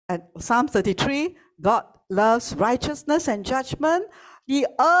 and Psalm 33, God loves righteousness and judgment. The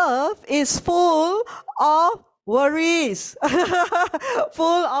earth is full of worries, full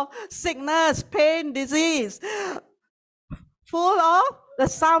of sickness, pain, disease, full of, the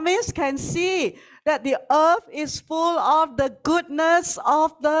psalmist can see that the earth is full of the goodness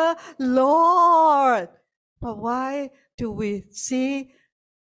of the Lord. But why do we see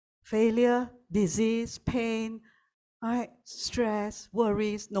failure, disease, pain, right, stress,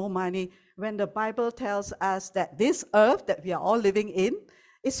 worries, no money, when the Bible tells us that this earth that we are all living in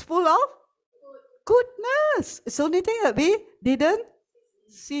is full of goodness? It's the only thing that we didn't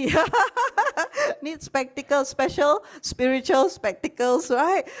see. Need spectacles, special spiritual spectacles,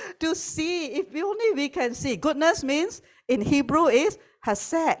 right? To see, if only we can see. Goodness means in Hebrew is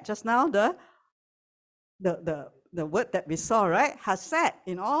hased. Just now the word that we saw, right? Hased.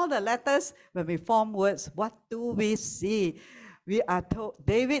 In all the letters, when we form words, what do we see? We are told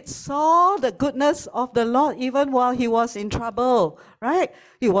David saw the goodness of the Lord even while he was in trouble, right?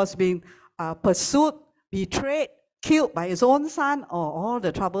 He was being pursued, betrayed, killed by his own son, or all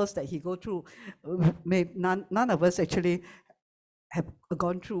the troubles that he go through. None of us actually have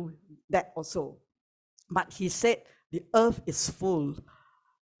gone through that also. But he said, the earth is full,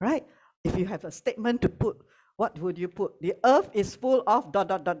 right? If you have a statement to put, what would you put? The earth is full of ...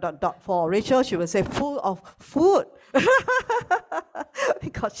 For Rachel, she would say full of food.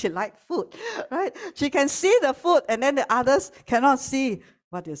 Because she liked food, right? She can see the food, and then the others cannot see.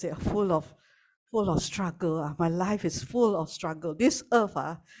 What do you say? Full of struggle. My life is full of struggle. This earth,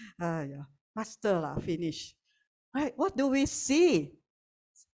 yeah, master, finish. Right? What do we see?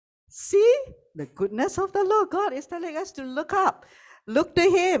 See the goodness of the Lord. God is telling us to look up. Look to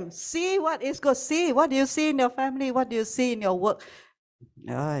Him. See what is good. See what do you see in your family? What do you see in your work?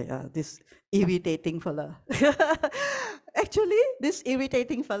 This irritating fella. Actually, this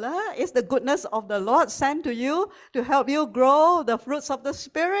irritating fella is the goodness of the Lord sent to you to help you grow the fruits of the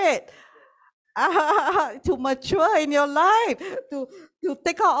Spirit. To mature in your life, to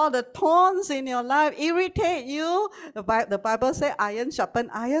take out all the thorns in your life, irritate you. The Bible says iron sharpen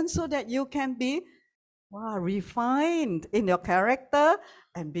iron, so that you can be refined in your character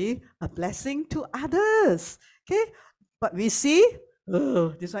and be a blessing to others. Okay, but we see,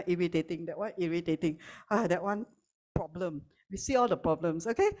 this one irritating, that one irritating, that one problem. We see all the problems,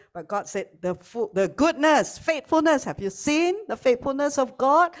 okay? But God said the goodness, faithfulness. Have you seen the faithfulness of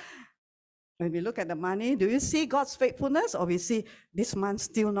God? When we look at the money, do you see God's faithfulness, or we see this month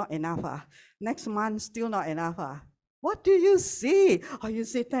still not enough? Next month still not enough? What do you see? Or you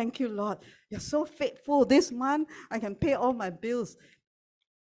say, thank you, Lord. You're so faithful. This month, I can pay all my bills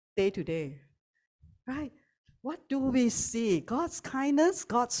day to day. Right? What do we see? God's kindness,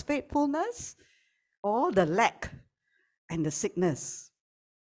 God's faithfulness, or the lack and the sickness?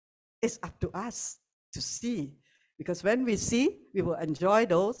 It's up to us to see. Because when we see, we will enjoy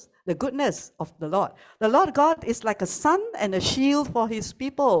the goodness of the Lord. The Lord God is like a sun and a shield for his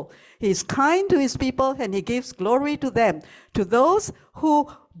people. He is kind to his people and he gives glory to them. To those who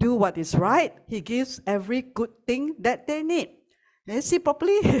do what is right, he gives every good thing that they need. Can you see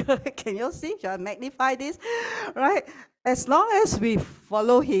properly? Can you see? Shall I magnify this? Right? As long as we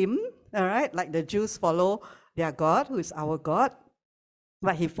follow him, all right, like the Jews follow their God, who is our God,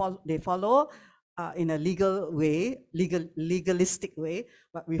 but they follow in a legal way, legalistic way,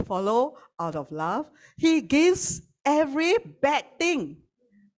 but we follow out of love. He gives every bad thing.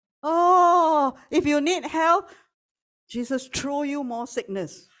 Oh, if you need help, Jesus throw you more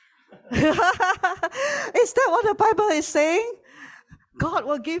sickness. Is that what the Bible is saying? God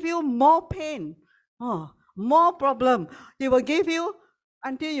will give you more pain, more problem. He will give you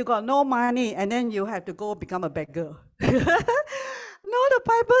until you got no money and then you have to go become a beggar. No, the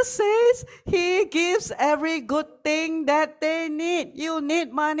Bible says he gives every good thing that they need. You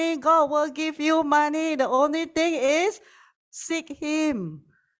need money, God will give you money. The only thing is seek him,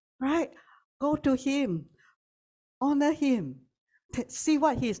 right? Go to him, honor him, see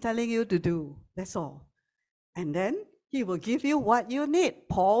what he is telling you to do. That's all. And then he will give you what you need.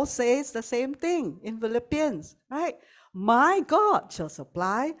 Paul says the same thing in Philippians, right? My God shall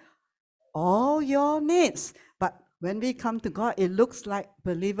supply all your needs. But when we come to God, it looks like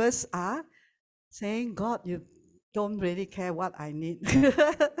believers are saying, God, you don't really care what I need.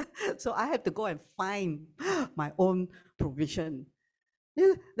 So I have to go and find my own provision.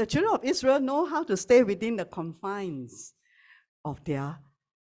 The children of Israel know how to stay within the confines of their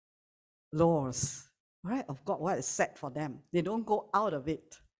laws, right, of God, what is set for them. They don't go out of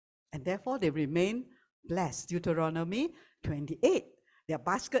it. And therefore, they remain blessed. Deuteronomy 28. Their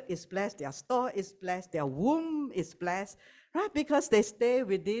basket is blessed, their store is blessed, their womb is blessed, right? Because they stay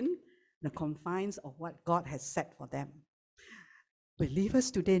within the confines of what God has set for them. Believers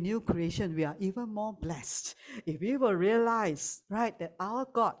today, new creation, we are even more blessed. If we will realize, right, that our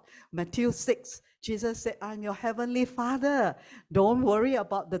God, Matthew 6, Jesus said, I'm your heavenly Father. Don't worry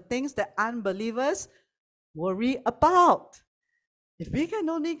about the things that unbelievers worry about. If we can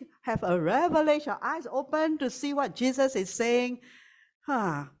only have a revelation, eyes open to see what Jesus is saying,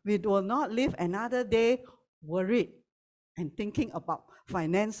 we will not live another day worried and thinking about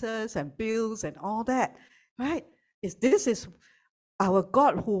finances and bills and all that, right? This is our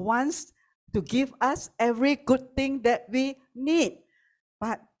God who wants to give us every good thing that we need.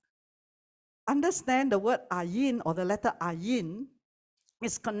 But understand the word ayin, or the letter ayin,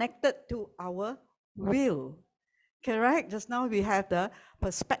 is connected to our will. Correct? Just now we have the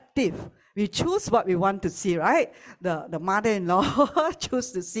perspective. We choose what we want to see, right? The mother-in-law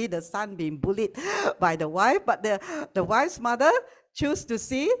choose to see the son being bullied by the wife, but the wife's mother choose to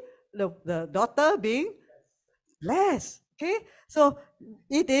see the daughter being blessed. Okay? So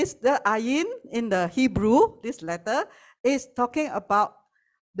it is the ayin in the Hebrew, this letter, is talking about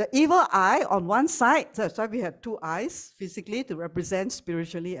the evil eye on one side. So that's why we have two eyes physically to represent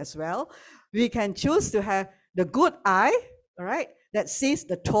spiritually as well. We can choose to have the good eye, all right, that sees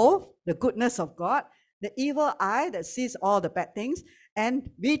the tov, the goodness of God, the evil eye that sees all the bad things, and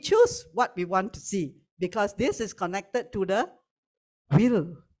we choose what we want to see because this is connected to the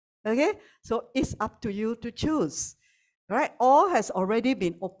will. Okay, so it's up to you to choose. Right? All has already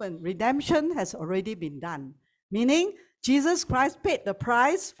been opened. Redemption has already been done. Meaning, Jesus Christ paid the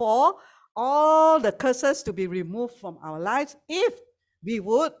price for all the curses to be removed from our lives if we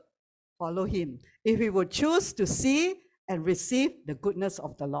would follow him, if we would choose to see and receive the goodness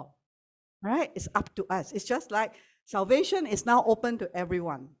of the Lord. Right? It's up to us. It's just like salvation is now open to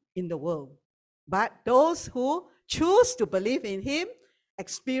everyone in the world. But those who choose to believe in him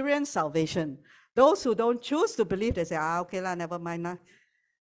experience salvation. Those who don't choose to believe, they say, okay lah, never mind lah.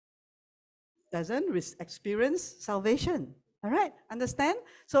 Doesn't experience salvation. All right, understand?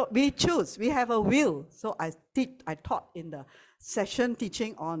 So we choose, we have a will. So I taught in the session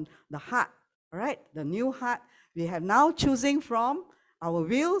teaching on the heart, all right? The new heart. We have now choosing from our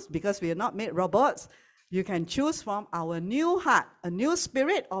wills because we are not made robots. You can choose from our new heart, a new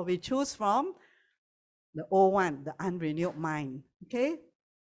spirit, or we choose from the old one, the unrenewed mind, okay?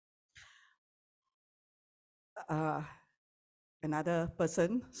 Another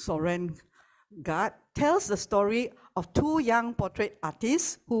person, Soren Gard, tells the story of two young portrait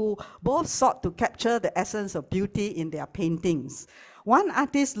artists who both sought to capture the essence of beauty in their paintings. One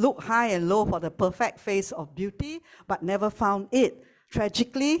artist looked high and low for the perfect face of beauty, but never found it.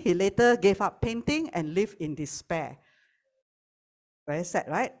 Tragically, he later gave up painting and lived in despair. Very sad,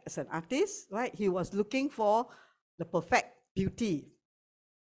 right? As an artist, right? He was looking for the perfect beauty,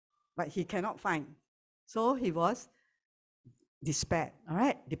 but he cannot find. So he was despair, all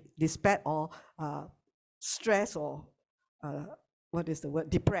right? Despair or stress or what is the word?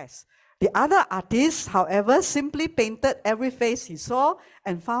 Depressed. The other artist, however, simply painted every face he saw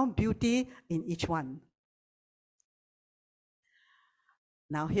and found beauty in each one.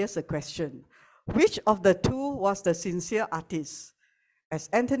 Now here's the question. Which of the two was the sincere artist? As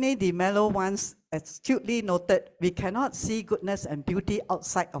Anthony de Mello once astutely noted, we cannot see goodness and beauty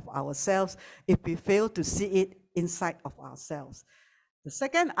outside of ourselves if we fail to see it inside of ourselves. The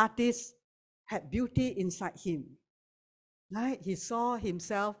second artist had beauty inside him, right? He saw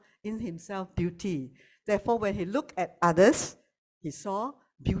himself in himself beauty. Therefore, when he looked at others, he saw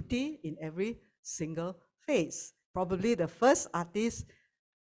beauty in every single face. Probably the first artist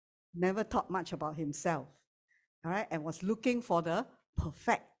never thought much about himself, all right, and was looking for the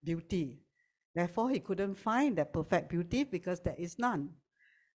perfect beauty. Therefore, he couldn't find that perfect beauty because there is none.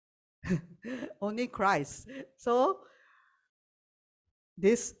 Only Christ. So,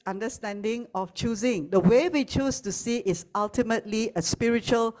 this understanding of choosing, the way we choose to see is ultimately a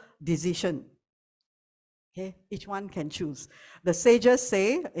spiritual decision. Okay, each one can choose. The sages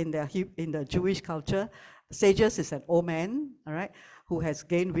say in the Jewish culture, sages is an old man, all right, who has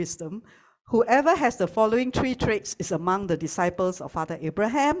gained wisdom. Whoever has the following 3 traits is among the disciples of Father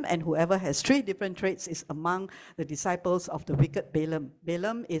Abraham, and whoever has 3 different traits is among the disciples of the wicked Balaam.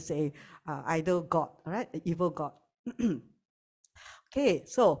 Balaam is a idol god, all right, an evil god. Okay,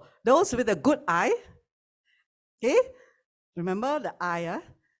 so those with a good eye, okay, remember the eye,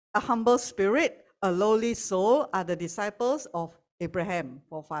 a humble spirit, a lowly soul are the disciples of Abraham,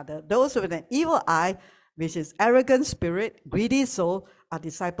 forefather. Those with an evil eye, which is arrogant spirit, greedy soul, are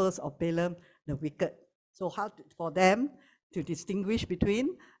disciples of Balaam, the wicked. So how for them to distinguish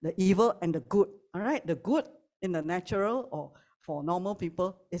between the evil and the good, all right? The good in the natural or for normal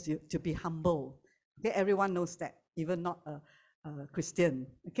people is to be humble. Okay, everyone knows that, even not a Christian,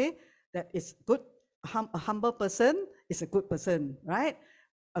 okay? That is good. A humble person is a good person, right?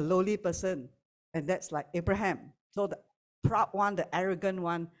 A lowly person, and that's like Abraham. So the proud one, the arrogant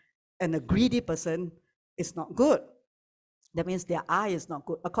one, and the greedy person is not good. That means their eye is not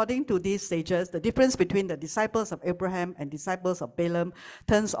good. According to these sages, the difference between the disciples of Abraham and disciples of Balaam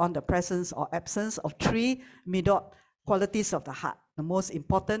turns on the presence or absence of 3 midot qualities of the heart. The most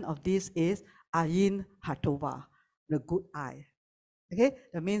important of these is ayin hatova, the good eye. Okay,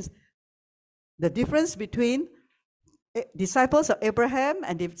 that means the difference between disciples of Abraham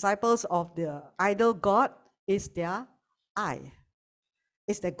and disciples of the idol god is their eye.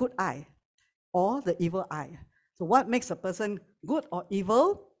 It's their good eye or the evil eye. So what makes a person good or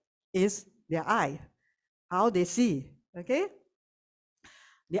evil is their eye, how they see, okay?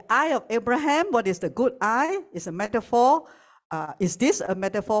 The eye of Abraham, what is the good eye? Is a metaphor. Is this a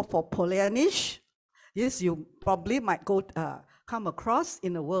metaphor for Polyanish? This you probably might come across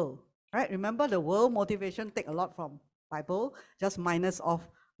in the world, right? Remember the world motivation take a lot from Bible, just minus of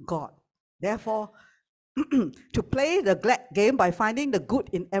God. Therefore, to play the glad game by finding the good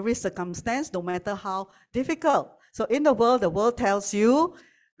in every circumstance, no matter how difficult. So in the world tells you,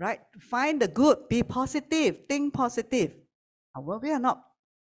 right, find the good, be positive, think positive. Well, we are not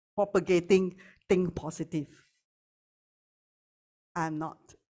propagating think positive. I'm not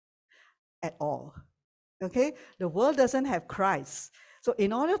at all. Okay, the world doesn't have Christ. So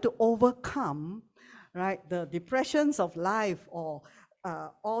in order to overcome, right, the depressions of life or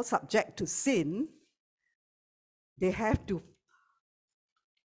all subject to sin, they have to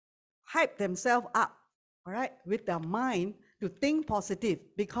hype themselves up, all right, with their mind to think positive,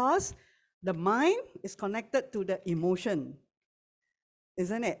 because the mind is connected to the emotion,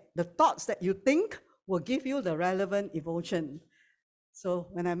 isn't it? The thoughts that you think will give you the relevant emotion. So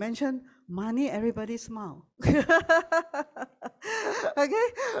when I mention money, everybody smile. Okay,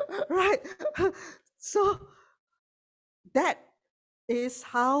 right. So that is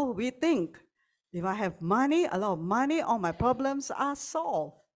how we think. If I have money, a lot of money, all my problems are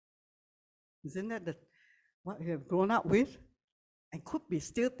solved. Isn't that what we have grown up with and could be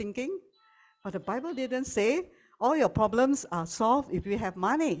still thinking? But the Bible didn't say all your problems are solved if you have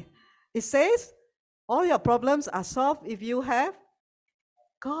money. It says all your problems are solved if you have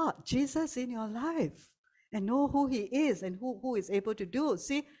God, Jesus in your life, and know who He is and who is able to do.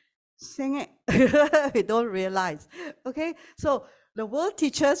 See, sing it. We don't realize. Okay, so the world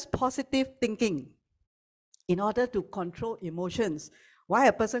teaches positive thinking in order to control emotions. Why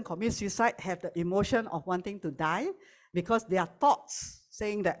a person commits suicide have the emotion of wanting to die? Because their thoughts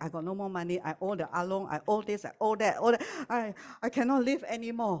saying that I got no more money, I owe the along, I owe this, I owe that, I cannot live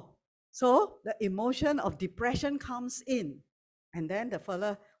anymore. So the emotion of depression comes in, and then the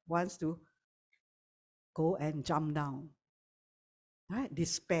fella wants to go and jump down, right?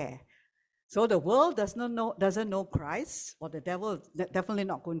 Despair. So the world doesn't know Christ, or the devil is definitely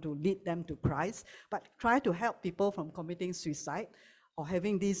not going to lead them to Christ, but try to help people from committing suicide or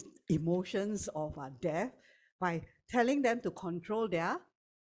having these emotions of death by telling them to control their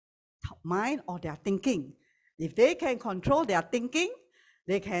mind or their thinking. If they can control their thinking,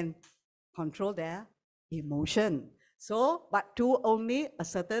 they can control their emotion. So, but to only a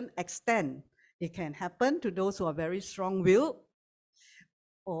certain extent. It can happen to those who are very strong-willed,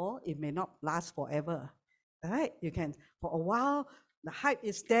 or it may not last forever. All right, you can, for a while, the hype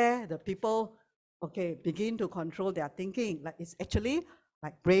is there, the people, okay, begin to control their thinking. Like it's actually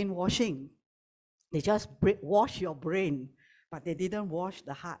like brainwashing. They just wash your brain, but they didn't wash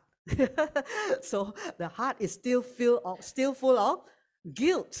the heart. So the heart is still full of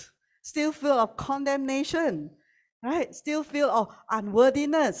guilt, still full of condemnation, right? Still full of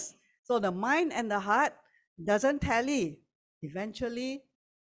unworthiness. So the mind and the heart doesn't tally. Eventually,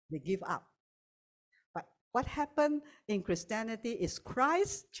 they give up. But what happened in Christianity is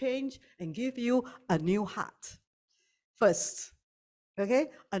Christ changed and give you a new heart. First, okay,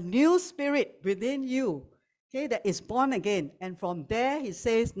 a new spirit within you, okay, that is born again. And from there, he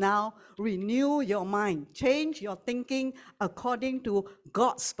says, now renew your mind, change your thinking according to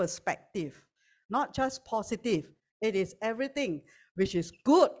God's perspective, not just positive. It is everything which is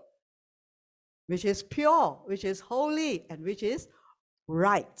good, which is pure, which is holy, and which is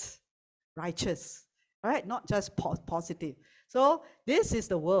right, righteous, right? Not just positive. So this is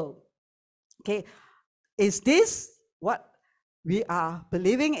the world. Okay, is this what we are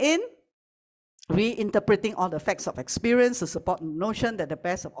believing in? Reinterpreting all the facts of experience to support the notion that the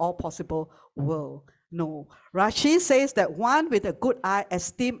best of all possible world. No. Rashi says that one with a good eye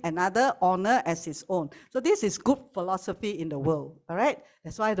esteem another honor as his own. So this is good philosophy in the world. All right.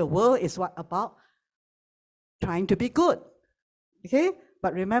 That's why the world is what about trying to be good. Okay.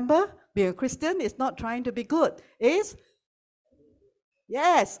 But remember, being a Christian is not trying to be good. It's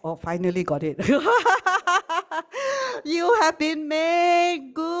yes. Oh, finally got it. You have been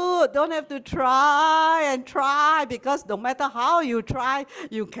made good. Don't have to try and try, because no matter how you try,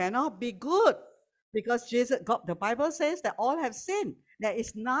 you cannot be good. Because God, the Bible says that all have sinned. There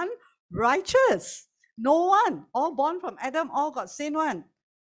is none righteous. No one. All born from Adam, all got sin one.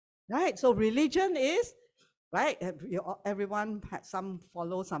 Right? So religion is, right? Everyone had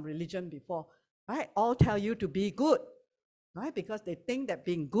follow some religion before. Right? All tell you to be good. Right? Because they think that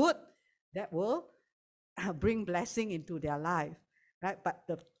being good, that will bring blessing into their life, right? But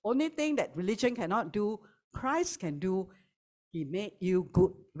the only thing that religion cannot do, Christ can do. He made you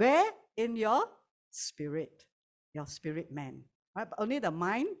good. Where? In your spirit man, right? But only the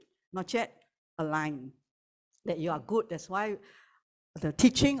mind not yet aligned that you are good. That's why the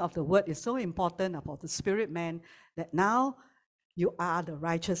teaching of the word is so important about the spirit man, that now you are the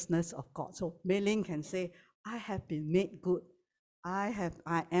righteousness of God. So Mei Ling can say, I have been made good. I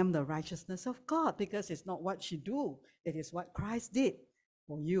am the righteousness of God, because it's not what she do, it is what Christ did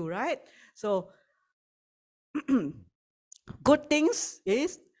for you, right? So good things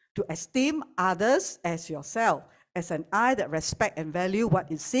is to esteem others as yourself, as an eye that respect and value what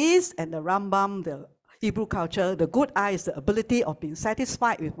it sees. And the Rambam, the Hebrew culture, the good eye is the ability of being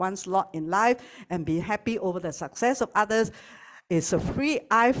satisfied with one's lot in life and be happy over the success of others. It's a free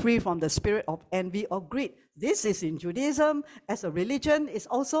eye, free from the spirit of envy or greed. This is in Judaism as a religion. It's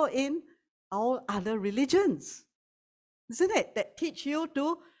also in all other religions, isn't it? That teach you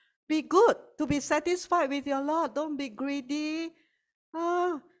to be good, to be satisfied with your lot. Don't be greedy.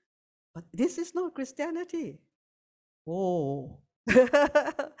 But this is not Christianity. Oh.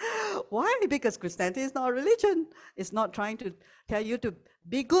 Why? Because Christianity is not a religion. It's not trying to tell you to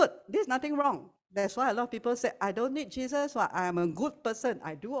be good. There's nothing wrong. That's why a lot of people say, I don't need Jesus. Well, I am a good person.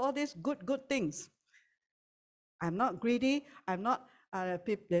 I do all these good things. I'm not greedy. I'm not,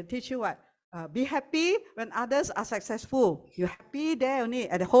 they teach you what? Be happy when others are successful. You're happy there only.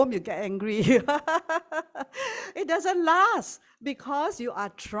 At home, you get angry. It doesn't last, because you are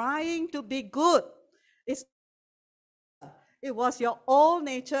trying to be good. It was your old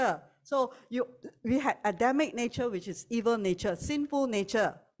nature. So we had Adamic nature, which is evil nature, sinful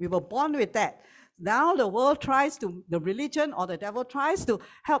nature. We were born with that. Now the world tries to, the religion or the devil tries to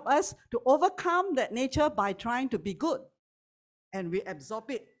help us to overcome that nature by trying to be good. And we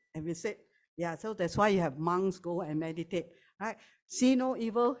absorb it. And we say, yeah, so that's why you have monks go and meditate, right? See no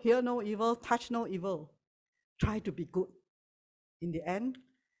evil, hear no evil, touch no evil. Try to be good. In the end,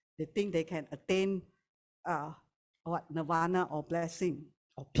 they think they can attain nirvana or blessing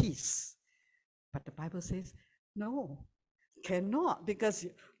or peace. But the Bible says, no, Cannot, because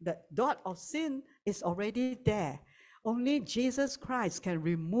the dot of sin is already there. Only Jesus Christ can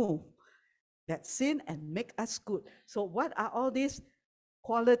remove that sin and make us good. So what are all these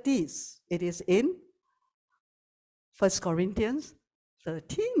qualities? It is in 1 Corinthians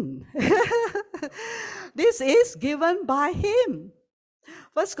 13. This is given by him.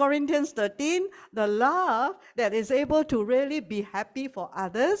 1 Corinthians 13, the love that is able to really be happy for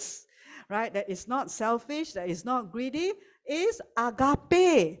others, right? That is not selfish, that is not greedy, is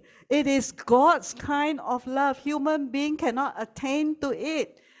agape. It is God's kind of love. Human being cannot attain to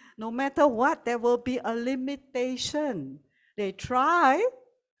it. No matter what, there will be a limitation. They try,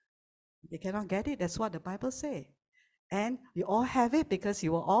 they cannot get it. That's what the Bible says. And you all have it because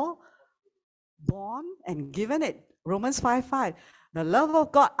you were all born and given it. Romans 5:5. The love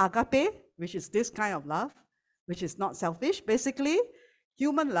of God, agape, which is this kind of love, which is not selfish. Basically,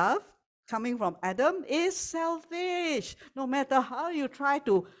 human love coming from Adam is selfish. No matter how you try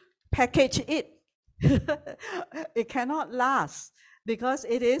to package it, it cannot last because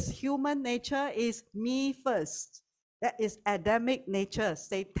it is human nature is me first. That is Adamic nature,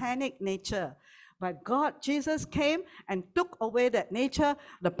 satanic nature. But God, Jesus came and took away that nature,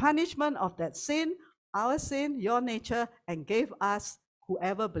 the punishment of that sin, our sin, your nature, and gave us,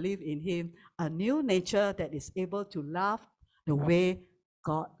 whoever believe in him, a new nature that is able to love the way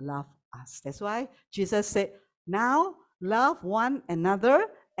God loved us. That's why Jesus said, now love one another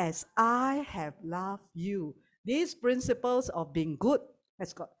as I have loved you. These principles of being good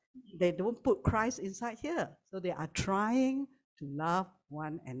has got, they don't put Christ inside here. So they are trying to love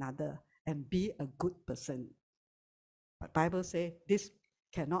one another and be a good person. But Bible says this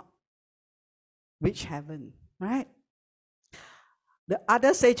cannot reach heaven, right? The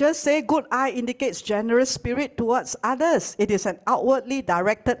other sages say good eye indicates generous spirit towards others. It is an outwardly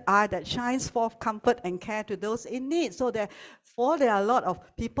directed eye that shines forth comfort and care to those in need. So therefore, there are a lot of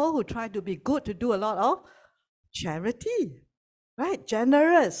people who try to be good, to do a lot of charity, right?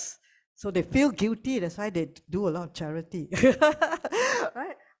 Generous. So they feel guilty. That's why they do a lot of charity,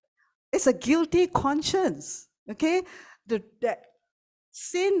 right? It's a guilty conscience, okay? That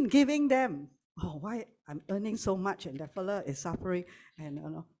sin giving them, oh, why I'm earning so much and that fella is suffering, and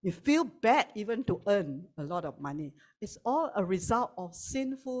you feel bad even to earn a lot of money. It's all a result of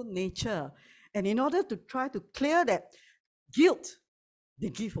sinful nature. And in order to try to clear that guilt, they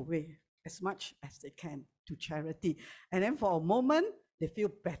give away as much as they can to charity. And then for a moment, they feel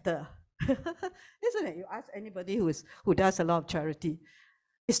better. Isn't it? You ask anybody who does a lot of charity,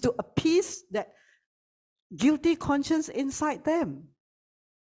 it's to appease that guilty conscience inside them.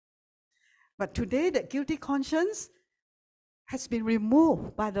 But today, that guilty conscience has been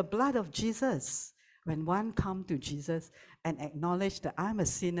removed by the blood of Jesus. When one comes to Jesus and acknowledge that I'm a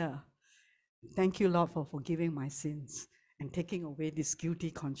sinner, thank you, Lord, for forgiving my sins and taking away this guilty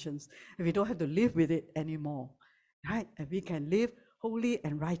conscience. And we don't have to live with it anymore, right? And we can live holy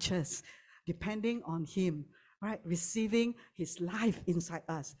and righteous, depending on him, right? Receiving his life inside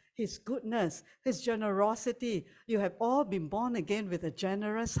us, his goodness, his generosity. You have all been born again with a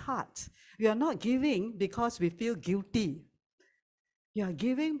generous heart. We are not giving because we feel guilty. You are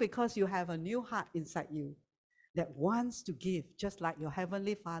giving because you have a new heart inside you that wants to give, just like your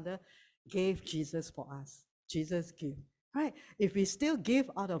Heavenly Father gave Jesus for us. Jesus gave, right? If we still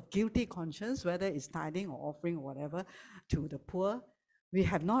give out of guilty conscience, whether it's tithing or offering or whatever, to the poor, we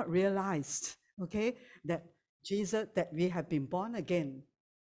have not realized, okay, that Jesus, that we have been born again,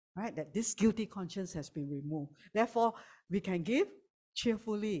 right? That this guilty conscience has been removed. Therefore, we can give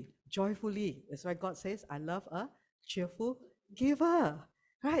cheerfully, joyfully. That's why God says, I love a cheerful giver,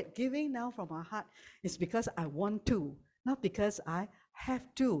 right? Giving now from our heart is because I want to, not because I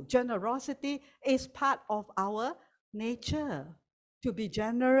have to. Generosity is part of our nature. To be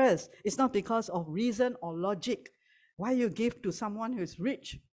generous, it's not because of reason or logic. Why you give to someone who is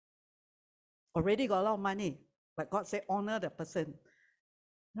rich, already got a lot of money, but God said honor the person,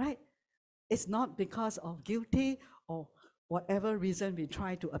 right? It's not because of guilty or whatever reason we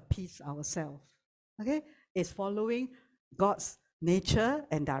try to appease ourselves, okay? It's following God's nature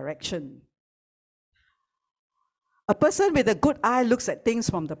and direction. A person with a good eye looks at things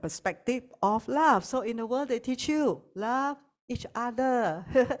from the perspective of love. So in the world, they teach you, love each other.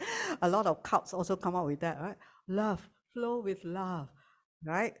 A lot of cults also come up with that, right? Love, flow with love,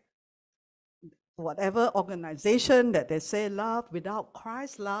 right? Whatever organization that they say love without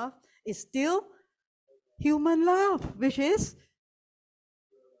Christ's love is still human love, which is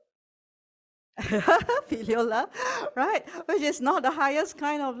filial love, right? Which is not the highest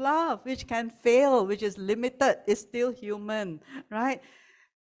kind of love, which can fail, which is limited, is still human, right?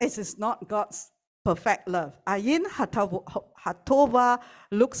 It is not God's perfect love. Ayin Hatova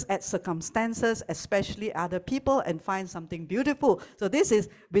looks at circumstances, especially other people, and finds something beautiful. So this is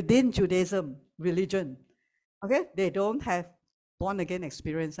within Judaism, religion. Okay, they don't have born again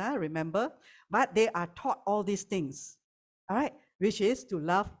experience, remember? But they are taught all these things, all right, which is to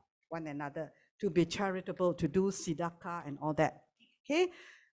love one another, to be charitable, to do tzedakah and all that. Okay,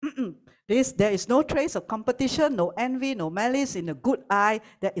 there is no trace of competition, no envy, no malice in a good eye.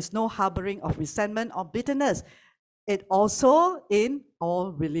 There is no harboring of resentment or bitterness. It also in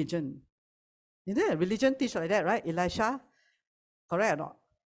all religion. Religion teach like that, right, Elisha? Correct or not?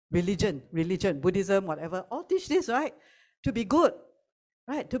 Religion, Buddhism, whatever, all teach this, right? To be good,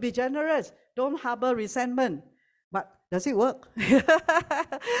 right? To be generous. Don't harbor resentment. But does it work?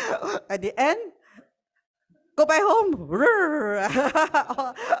 At the end, go back home.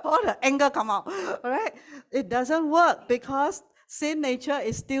 All the anger come out. All right? It doesn't work because sin nature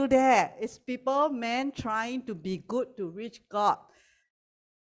is still there. It's people, men trying to be good to reach God.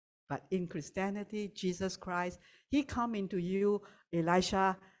 But in Christianity, Jesus Christ, he come into you,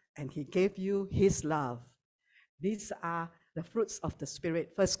 Elisha, and he gave you his love. These are the fruits of the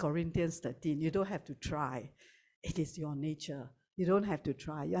Spirit, 1 Corinthians 13. You don't have to try. It is your nature. You don't have to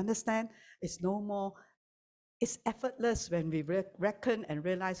try. You understand? It's no more, it's effortless when we reckon and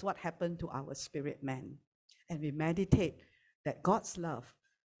realize what happened to our spirit man. And we meditate that God's love,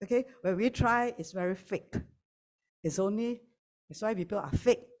 okay? When we try, it's very fake. It's why people are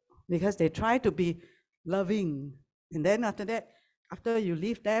fake, because they try to be loving. And then after that, after you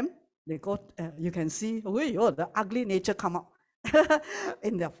leave them, they go, you can see, the ugly nature come out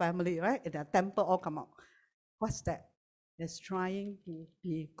in their family, right? In their temper all come out. What's that? It's trying to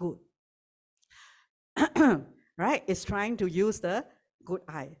be good. Right? It's trying to use the good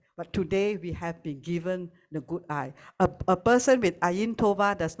eye. But today we have been given the good eye. A person with ayin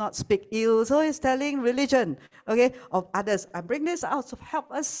tova does not speak ill, so he's telling religion, okay, of others. I bring this out to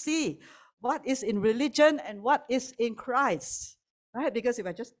help us see what is in religion and what is in Christ, right? Because if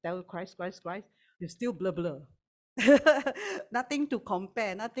I just tell Christ, you still blah blah. Nothing to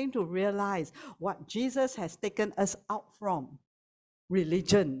compare, nothing to realize what Jesus has taken us out from,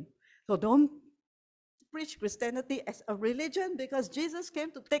 religion. So don't preach Christianity as a religion, because Jesus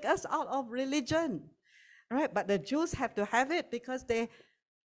came to take us out of religion, right? But the Jews have to have it because they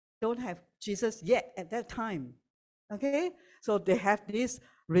don't have Jesus yet at that time, okay? So they have these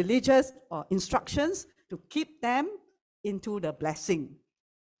religious instructions to keep them into the blessing,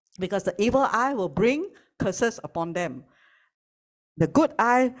 because the evil eye will bring curses upon them. The good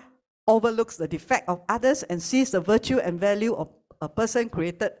eye overlooks the defect of others and sees the virtue and value of a person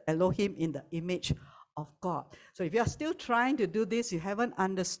created Elohim in the image of God. So if you are still trying to do this, you haven't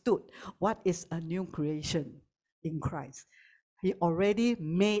understood what is a new creation in Christ. He already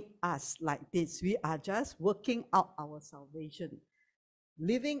made us like this. We are just working out our salvation,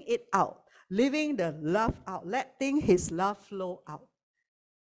 living it out, living the love out, letting his love flow out.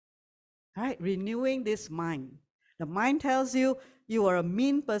 All right, renewing this mind. The mind tells you you are a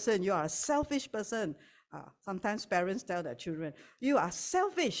mean person, you are a selfish person. Sometimes parents tell their children, you are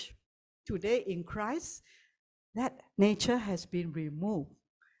selfish. Today in Christ, that nature has been removed.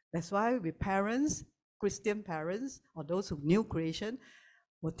 That's why we parents, Christian parents, or those who new creation,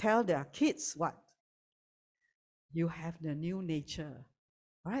 will tell their kids what? You have the new nature.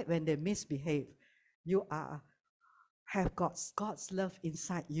 All right, when they misbehave, you have God's love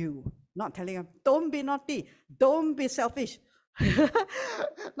inside you. Not telling them, don't be naughty, don't be selfish.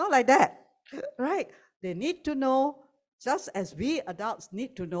 Not like that, right? They need to know, just as we adults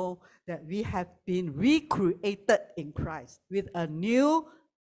need to know, that we have been recreated in Christ with a new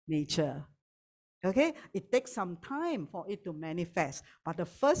nature. Okay, it takes some time for it to manifest, but the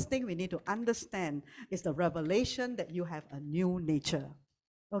first thing we need to understand is the revelation that you have a new nature.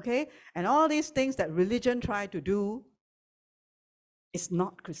 Okay, and all these things that religion try to do, it's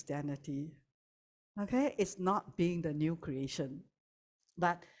not Christianity. Okay, it's not being the new creation,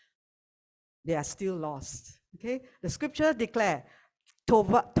 but they are still lost. Okay, the scripture declare,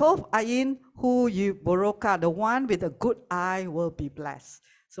 Tov ayin hu yu boroka, the one with a good eye will be blessed.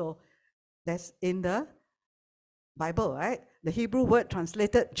 So that's in the Bible, right? The Hebrew word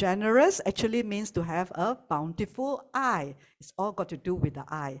translated generous actually means to have a bountiful eye. It's all got to do with the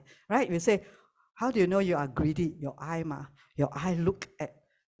eye, right? You say, how do you know you are greedy? Your eye, your eye look at,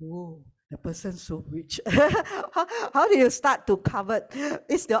 oh, the person's so rich. How do you start to covet?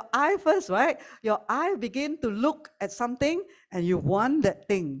 It's your eye first, right? Your eye begin to look at something and you want that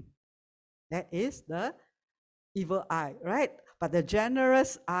thing. That is the evil eye, right? But the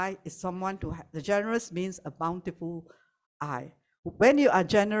generous eye is someone to have. The generous means a bountiful eye. When you are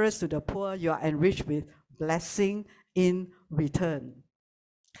generous to the poor, you are enriched with blessing in return.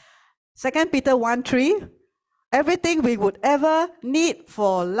 2 Peter 1:3, everything we would ever need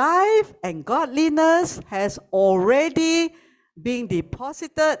for life and godliness has already been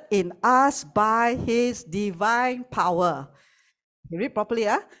deposited in us by His divine power. You read properly,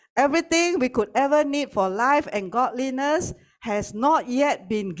 huh? Everything we could ever need for life and godliness has not yet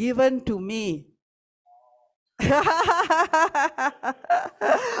been given to me.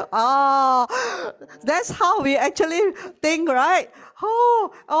 Oh, that's how we actually think, right?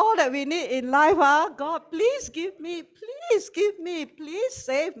 Oh, all that we need in life, God, please give me, please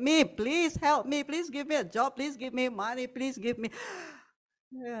save me, please help me, please give me a job, please give me money, please give me.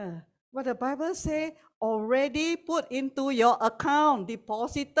 Yeah. What the Bible say, already put into your account,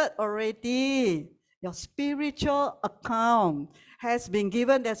 deposited already. Your spiritual account has been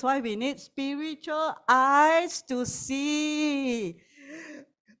given. That's why we need spiritual eyes to see.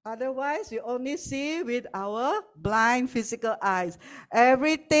 Otherwise, we only see with our blind physical eyes.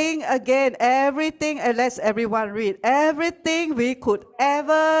 Everything, again, everything, and let's everyone read. Everything we could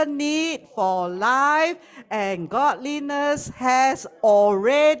ever need for life and godliness has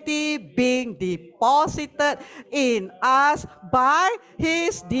already been deposited in us by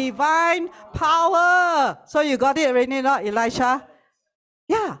His divine power. So you got it already, not Elisha?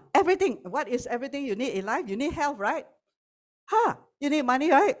 Yeah, everything. What is everything you need in life? You need health, right? You need money,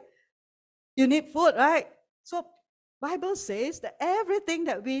 right? You need food, right? So Bible says that everything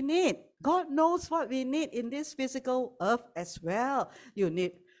that we need, God knows what we need in this physical earth as well. You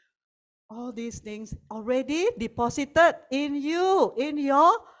need all these things already deposited in you, in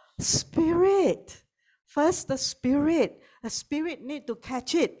your spirit. First, the spirit. The spirit need to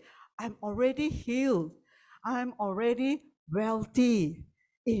catch it. I'm already healed. I'm already wealthy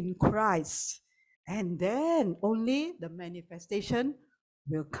in Christ. And then only the manifestation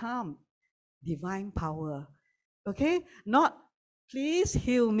will come. Divine power. Okay? Not, please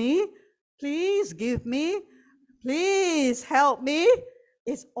heal me. Please give me. Please help me.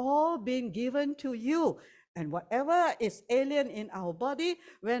 It's all been given to you. And whatever is alien in our body,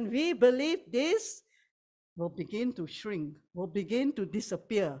 when we believe this, will begin to shrink, will begin to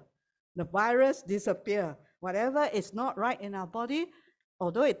disappear. The virus disappear. Whatever is not right in our body,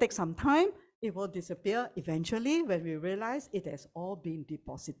 although it takes some time, it will disappear eventually when we realize it has all been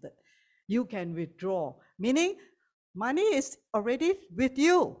deposited. You can withdraw, meaning money is already with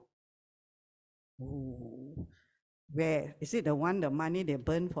you. Ooh. Where? Is it the one, the money they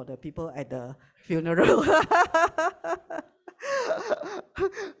burn for the people at the funeral?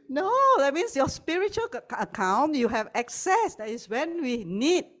 No, that means your spiritual account, you have access. That is when we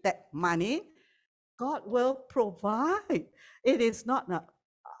need that money, God will provide. It is not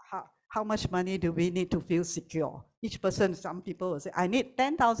how much money do we need to feel secure. Each person, some people will say, I need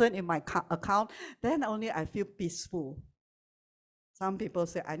 10,000 in my account, then only I feel peaceful. Some people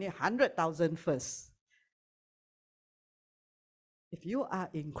say, I need 100,000 first. If you are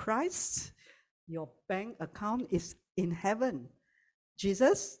in Christ, your bank account is in heaven.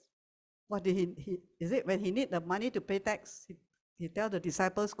 Jesus, what did he is it when he need the money to pay tax? He tell the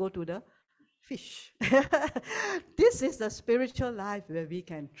disciples, go to the fish. This is the spiritual life where we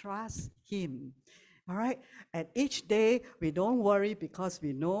can trust Him. All right? And each day we don't worry because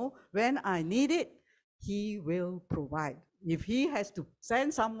we know when I need it, He will provide. If He has to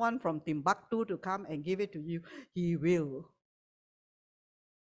send someone from Timbuktu to come and give it to you, He will.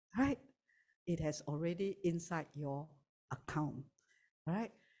 Right? It has already inside your account.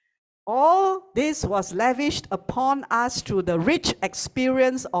 Right? All this was lavished upon us through the rich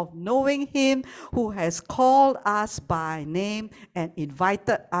experience of knowing Him who has called us by name and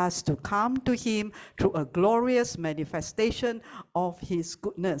invited us to come to Him through a glorious manifestation of His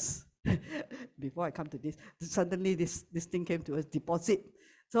goodness. Before I come to this, suddenly this thing came to us, deposit.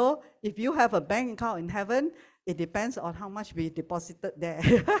 So if you have a bank account in heaven, it depends on how much we deposited there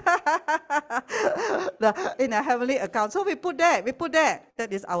in a heavenly account. So we put there.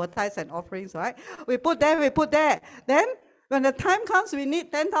 That is our tithes and offerings, right? We put there. Then when the time comes, we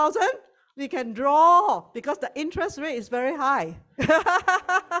need 10,000, we can draw because the interest rate is very high.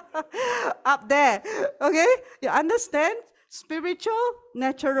 Up there. Okay? You understand? Spiritual,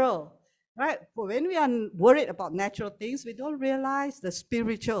 natural. Right? But when we are worried about natural things, we don't realize the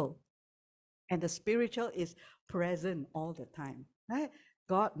spiritual. And the spiritual is present all the time, right?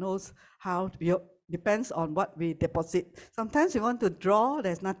 God knows how to, depends on what we deposit. Sometimes we want to draw,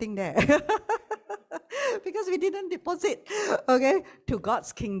 there's nothing there. Because we didn't deposit, okay, to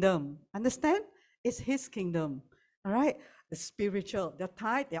God's kingdom. Understand? It's His kingdom, all right? The spiritual, the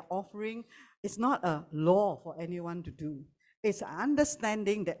tithe, their offering, it's not a law for anyone to do. It's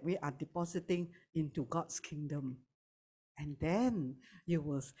understanding that we are depositing into God's kingdom. And then you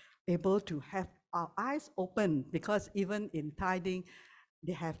will able to have our eyes open, because even in tithing,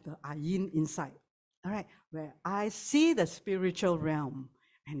 they have the ayin inside. All right, where I see the spiritual realm,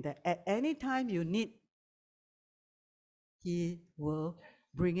 and that at any time you need, He will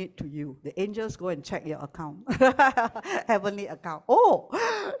bring it to you. The angels go and check your account, heavenly account. Oh,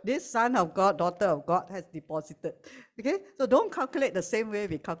 this son of God, daughter of God has deposited. Okay, so don't calculate the same way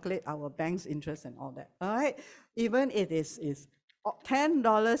we calculate our bank's interest and all that. All right, even it is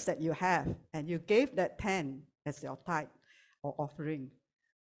 $10 that you have, and you gave that 10 as your tithe or offering.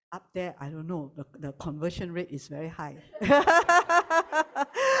 Up there, I don't know, the conversion rate is very high.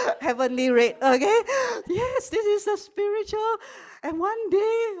 Heavenly rate, okay? Yes, this is a spiritual. And one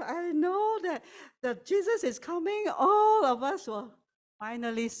day, I know that Jesus is coming. All of us will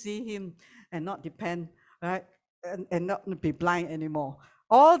finally see him and not depend, right? And not be blind anymore.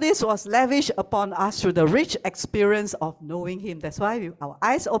 All this was lavished upon us through the rich experience of knowing him. That's why our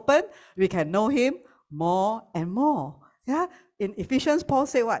eyes open, we can know him more and more. Yeah, in Ephesians, Paul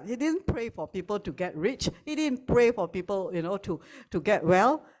said what? He didn't pray for people to get rich. He didn't pray for people, to get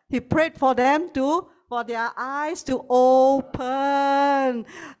well. He prayed for them for their eyes to open.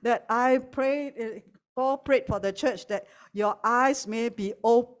 That I prayed, Paul prayed for the church that your eyes may be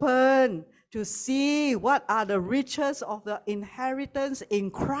open to see what are the riches of the inheritance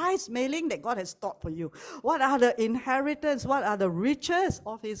in Christ, mailing that God has taught for you. What are the inheritance? What are the riches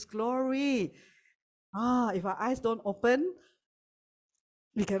of his glory? If our eyes don't open,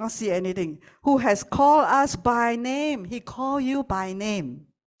 we cannot see anything. Who has called us by name? He called you by name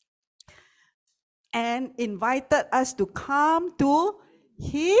and invited us to come to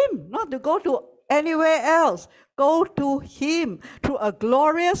him, not to go to anywhere else. Go to him through a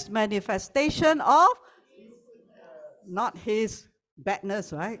glorious manifestation of not his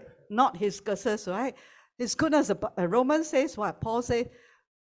badness, right? Not his curses, right? His goodness. Romans says what? Paul says,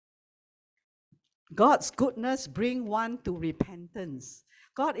 God's goodness bring one to repentance.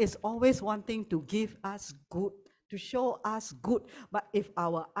 God is always wanting to give us good, to show us good. But if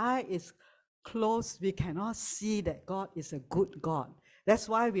our eye is closed, we cannot see that God is a good God. That's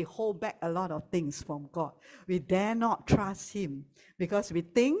why we hold back a lot of things from God. We dare not trust him because we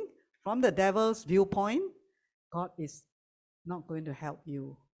think from the devil's viewpoint, God is not going to help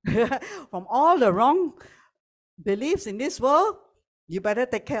you. From all the wrong beliefs in this world, you better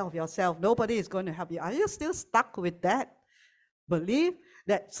take care of yourself. Nobody is going to help you. Are you still stuck with that belief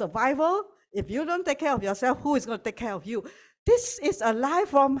that survival, if you don't take care of yourself, who is going to take care of you? This is a life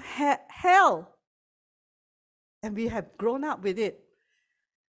from hell. And we have grown up with it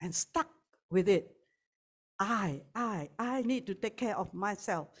and stuck with it. I need to take care of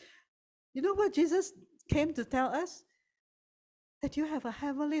myself. You know what Jesus came to tell us? That you have a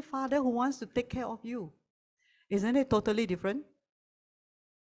heavenly Father who wants to take care of you. Isn't it totally different?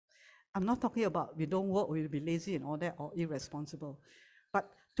 I'm not talking about we don't work, we'll be lazy and all that, or irresponsible. But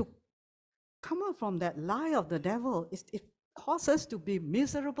to come out from that lie of the devil, it causes us to be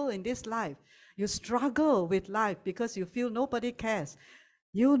miserable in this life. You struggle with life because you feel nobody cares.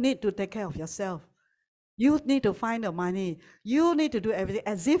 You need to take care of yourself. You need to find the money. You need to do everything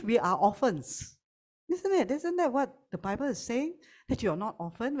as if we are orphans. Isn't it? Isn't that what the Bible is saying? That you're not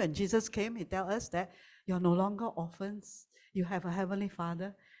orphan. When Jesus came, he tells us that you're no longer orphans. You have a heavenly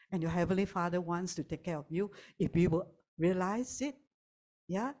Father, and your heavenly Father wants to take care of you. If we will realize it,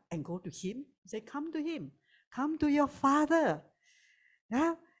 yeah, and go to him, say, come to him. Come to your Father.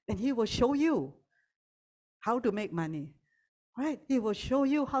 Yeah, and he will show you how to make money. Right? He will show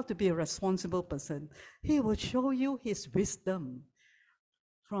you how to be a responsible person. He will show you his wisdom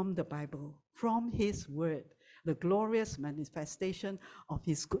from the Bible, from his word, the glorious manifestation of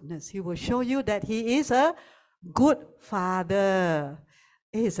his goodness. He will show you that he is a good father.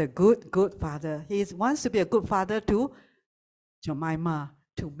 He is a good father. He wants to be a good father to Jemima,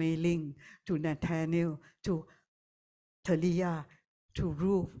 to Mei Ling, to Nathaniel, to Talia, to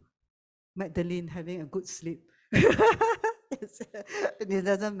Ruth, Magdalene having a good sleep. It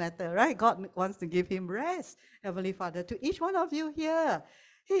doesn't matter, right? God wants to give him rest, Heavenly Father. To each one of you here,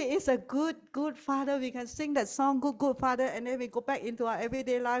 he is a good Father. We can sing that song, good Father, and then we go back into our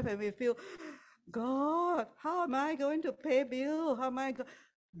everyday life and we feel, God, how am I going to pay bill? How am I going?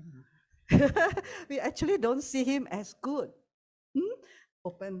 We actually don't see him as good.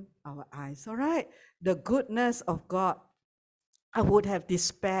 Open our eyes, all right? The goodness of God. I would have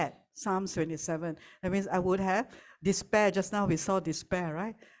despaired. Psalms 27. That means I would have despair. Just now we saw despair,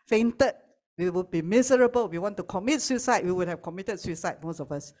 right? Fainted we would be miserable. We want to commit suicide. We would have committed suicide, most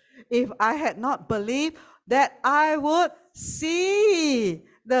of us. If I had not believed that I would see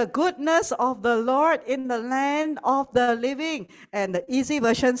the goodness of the Lord in the land of the living. And the easy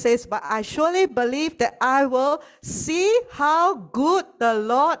version says, but I surely believe that I will see how good the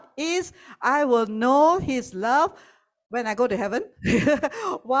Lord is. I will know his love when I go to heaven,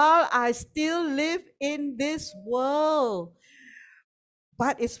 while I still live in this world.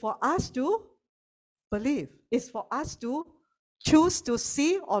 But it's for us to believe. It's for us to choose to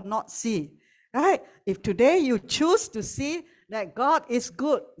see or not see. Right? If today you choose to see that God is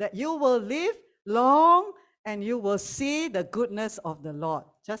good, that you will live long and you will see the goodness of the Lord,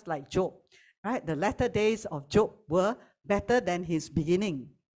 just like Job. Right? The latter days of Job were better than his beginning.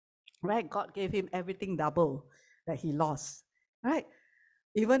 Right? God gave him everything double that he lost. Right?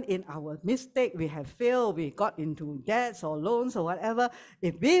 Even in our mistake, we have failed, we got into debts or loans or whatever.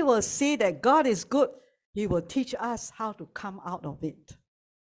 If we will see that God is good, he will teach us how to come out of it.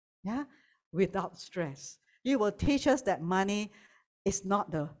 Yeah, without stress. He will teach us that money is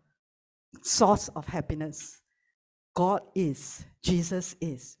not the source of happiness. God is, Jesus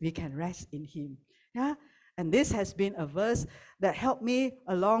is. We can rest in him. Yeah, and this has been a verse that helped me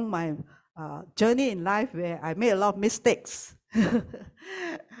along my journey in life where I made a lot of mistakes.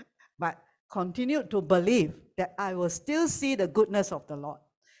 But continued to believe that I will still see the goodness of the Lord.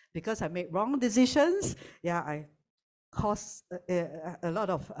 Because I made wrong decisions, yeah, I caused a lot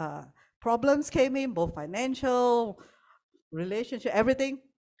of problems came in, both financial, relationship, everything.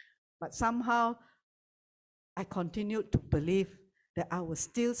 But somehow I continued to believe that I will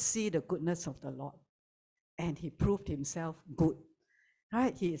still see the goodness of the Lord. And he proved himself good.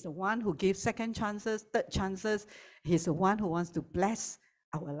 Right? He is the one who gives second chances, third chances. He's the one who wants to bless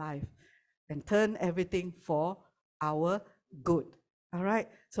our life and turn everything for our good. All right?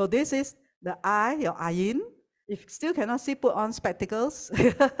 So this is the eye, your ayin. If you still cannot see, put on spectacles.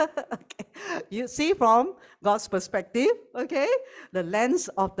 Okay. You see from God's perspective, okay? The lens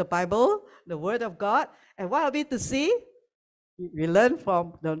of the Bible, the Word of God. And what are we to see? We learn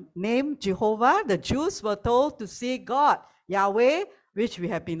from the name Jehovah. The Jews were told to see God. Yahweh, which we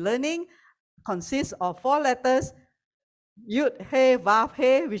have been learning, consists of 4 letters. Yud, He, Vav,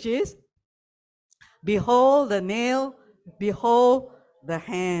 He, which is behold the nail, behold the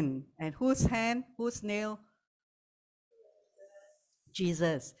hand. And whose hand, whose nail?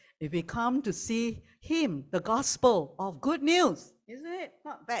 Jesus. If we come to see him, the gospel of good news, isn't it?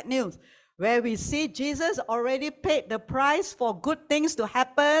 Not bad news. Where we see Jesus already paid the price for good things to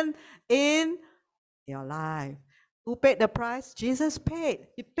happen in your life. Who paid the price? Jesus paid.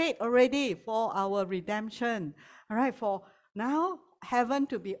 He paid already for our redemption. All right, for now heaven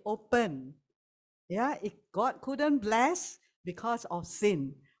to be open. Yeah, God couldn't bless because of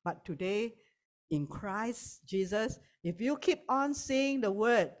sin. But today, in Christ Jesus, if you keep on seeing the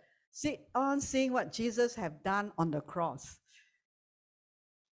word, keep on seeing what Jesus have done on the cross,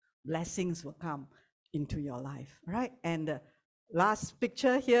 blessings will come into your life, right? And the last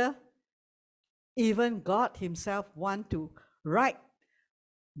picture here, even God himself want to write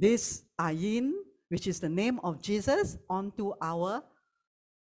this ayin, which is the name of Jesus, onto our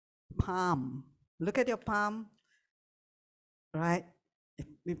palm. Look at your palm, right?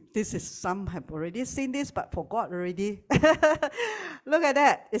 If this is, some have already seen this but forgot already. Look at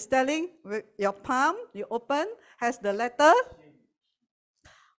that. It's telling with your palm, you open, has the letter.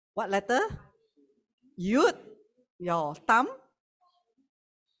 What letter? Yud, your thumb.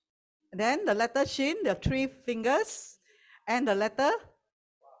 Then the letter Shin, the 3 fingers. And the letter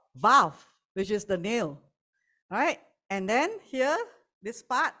Vav, which is the nail. Right? And then here, this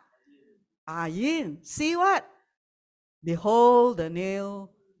part, Ayin. See what? Behold the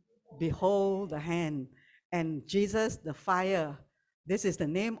nail, behold the hand. And Jesus, the fire. This is the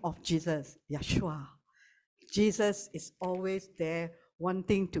name of Jesus, Yeshua. Jesus is always there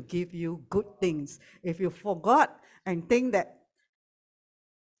wanting to give you good things. If you forgot and think that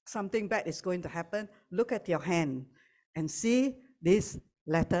something bad is going to happen, look at your hand and see this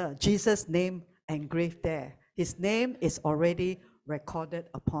letter, Jesus' name engraved there. His name is already recorded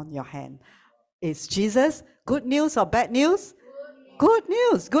upon your hand. Is Jesus good news or bad news? Good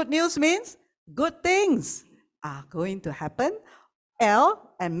news. Good news means good things are going to happen.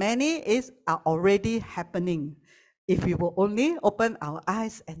 L and many are already happening. If we will only open our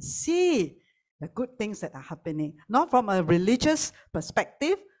eyes and see the good things that are happening, not from a religious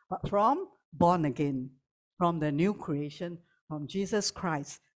perspective, but from born again, from the new creation, from Jesus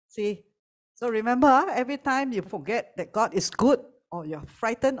Christ. See, so remember, every time you forget that God is good or you're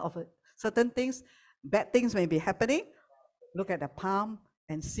frightened of certain things, bad things may be happening, look at the palm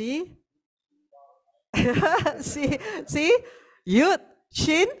and see See, Yud,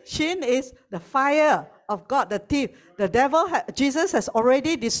 Shin is the fire of God, the thief. The devil, Jesus has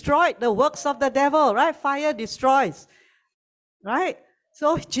already destroyed the works of the devil, right? Fire destroys, right?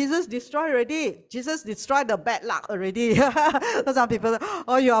 So Jesus destroyed already. Jesus destroyed the bad luck already. Some people say,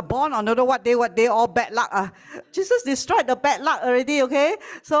 oh, you are born on don't know what day, all bad luck. Jesus destroyed the bad luck already, okay?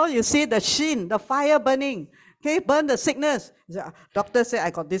 So you see the Shin, the fire burning. Okay, burn the sickness. Doctor said,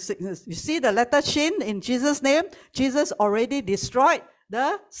 I got this sickness. You see the letter Shin in Jesus' name? Jesus already destroyed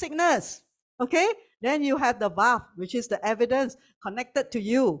the sickness. Okay? Then you have the Vav, which is the evidence connected to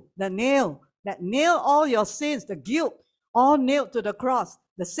you, the nail, that nail all your sins, the guilt, all nailed to the cross.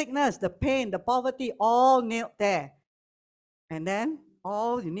 The sickness, the pain, the poverty, all nailed there. And then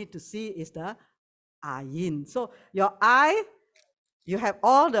all you need to see is the Ayin. So your eye, you have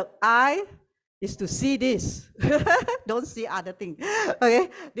all the eye is to see this. Don't see other thing. Okay,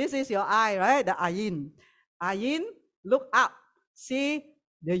 this is your eye, right? The Ayin. Ayin, look up. See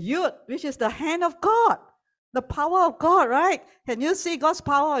the Yud, which is the hand of God. The power of God, right? Can you see God's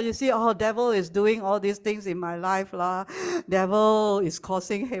power? You see, oh, devil is doing all these things in my life, lah. Devil is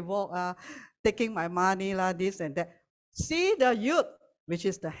causing havoc, taking my money, lah, this and that. See the Yud, which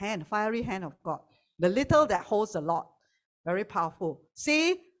is the hand, fiery hand of God. The little that holds a lot. Very powerful.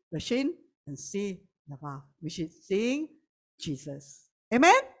 See the Shin and see the Vav, which is seeing Jesus.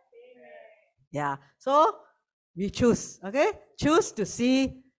 Amen? Amen? Yeah. So we choose, okay? Choose to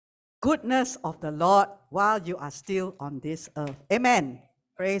see goodness of the Lord while you are still on this earth. Amen.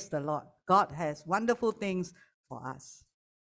 Praise the Lord. God has wonderful things for us.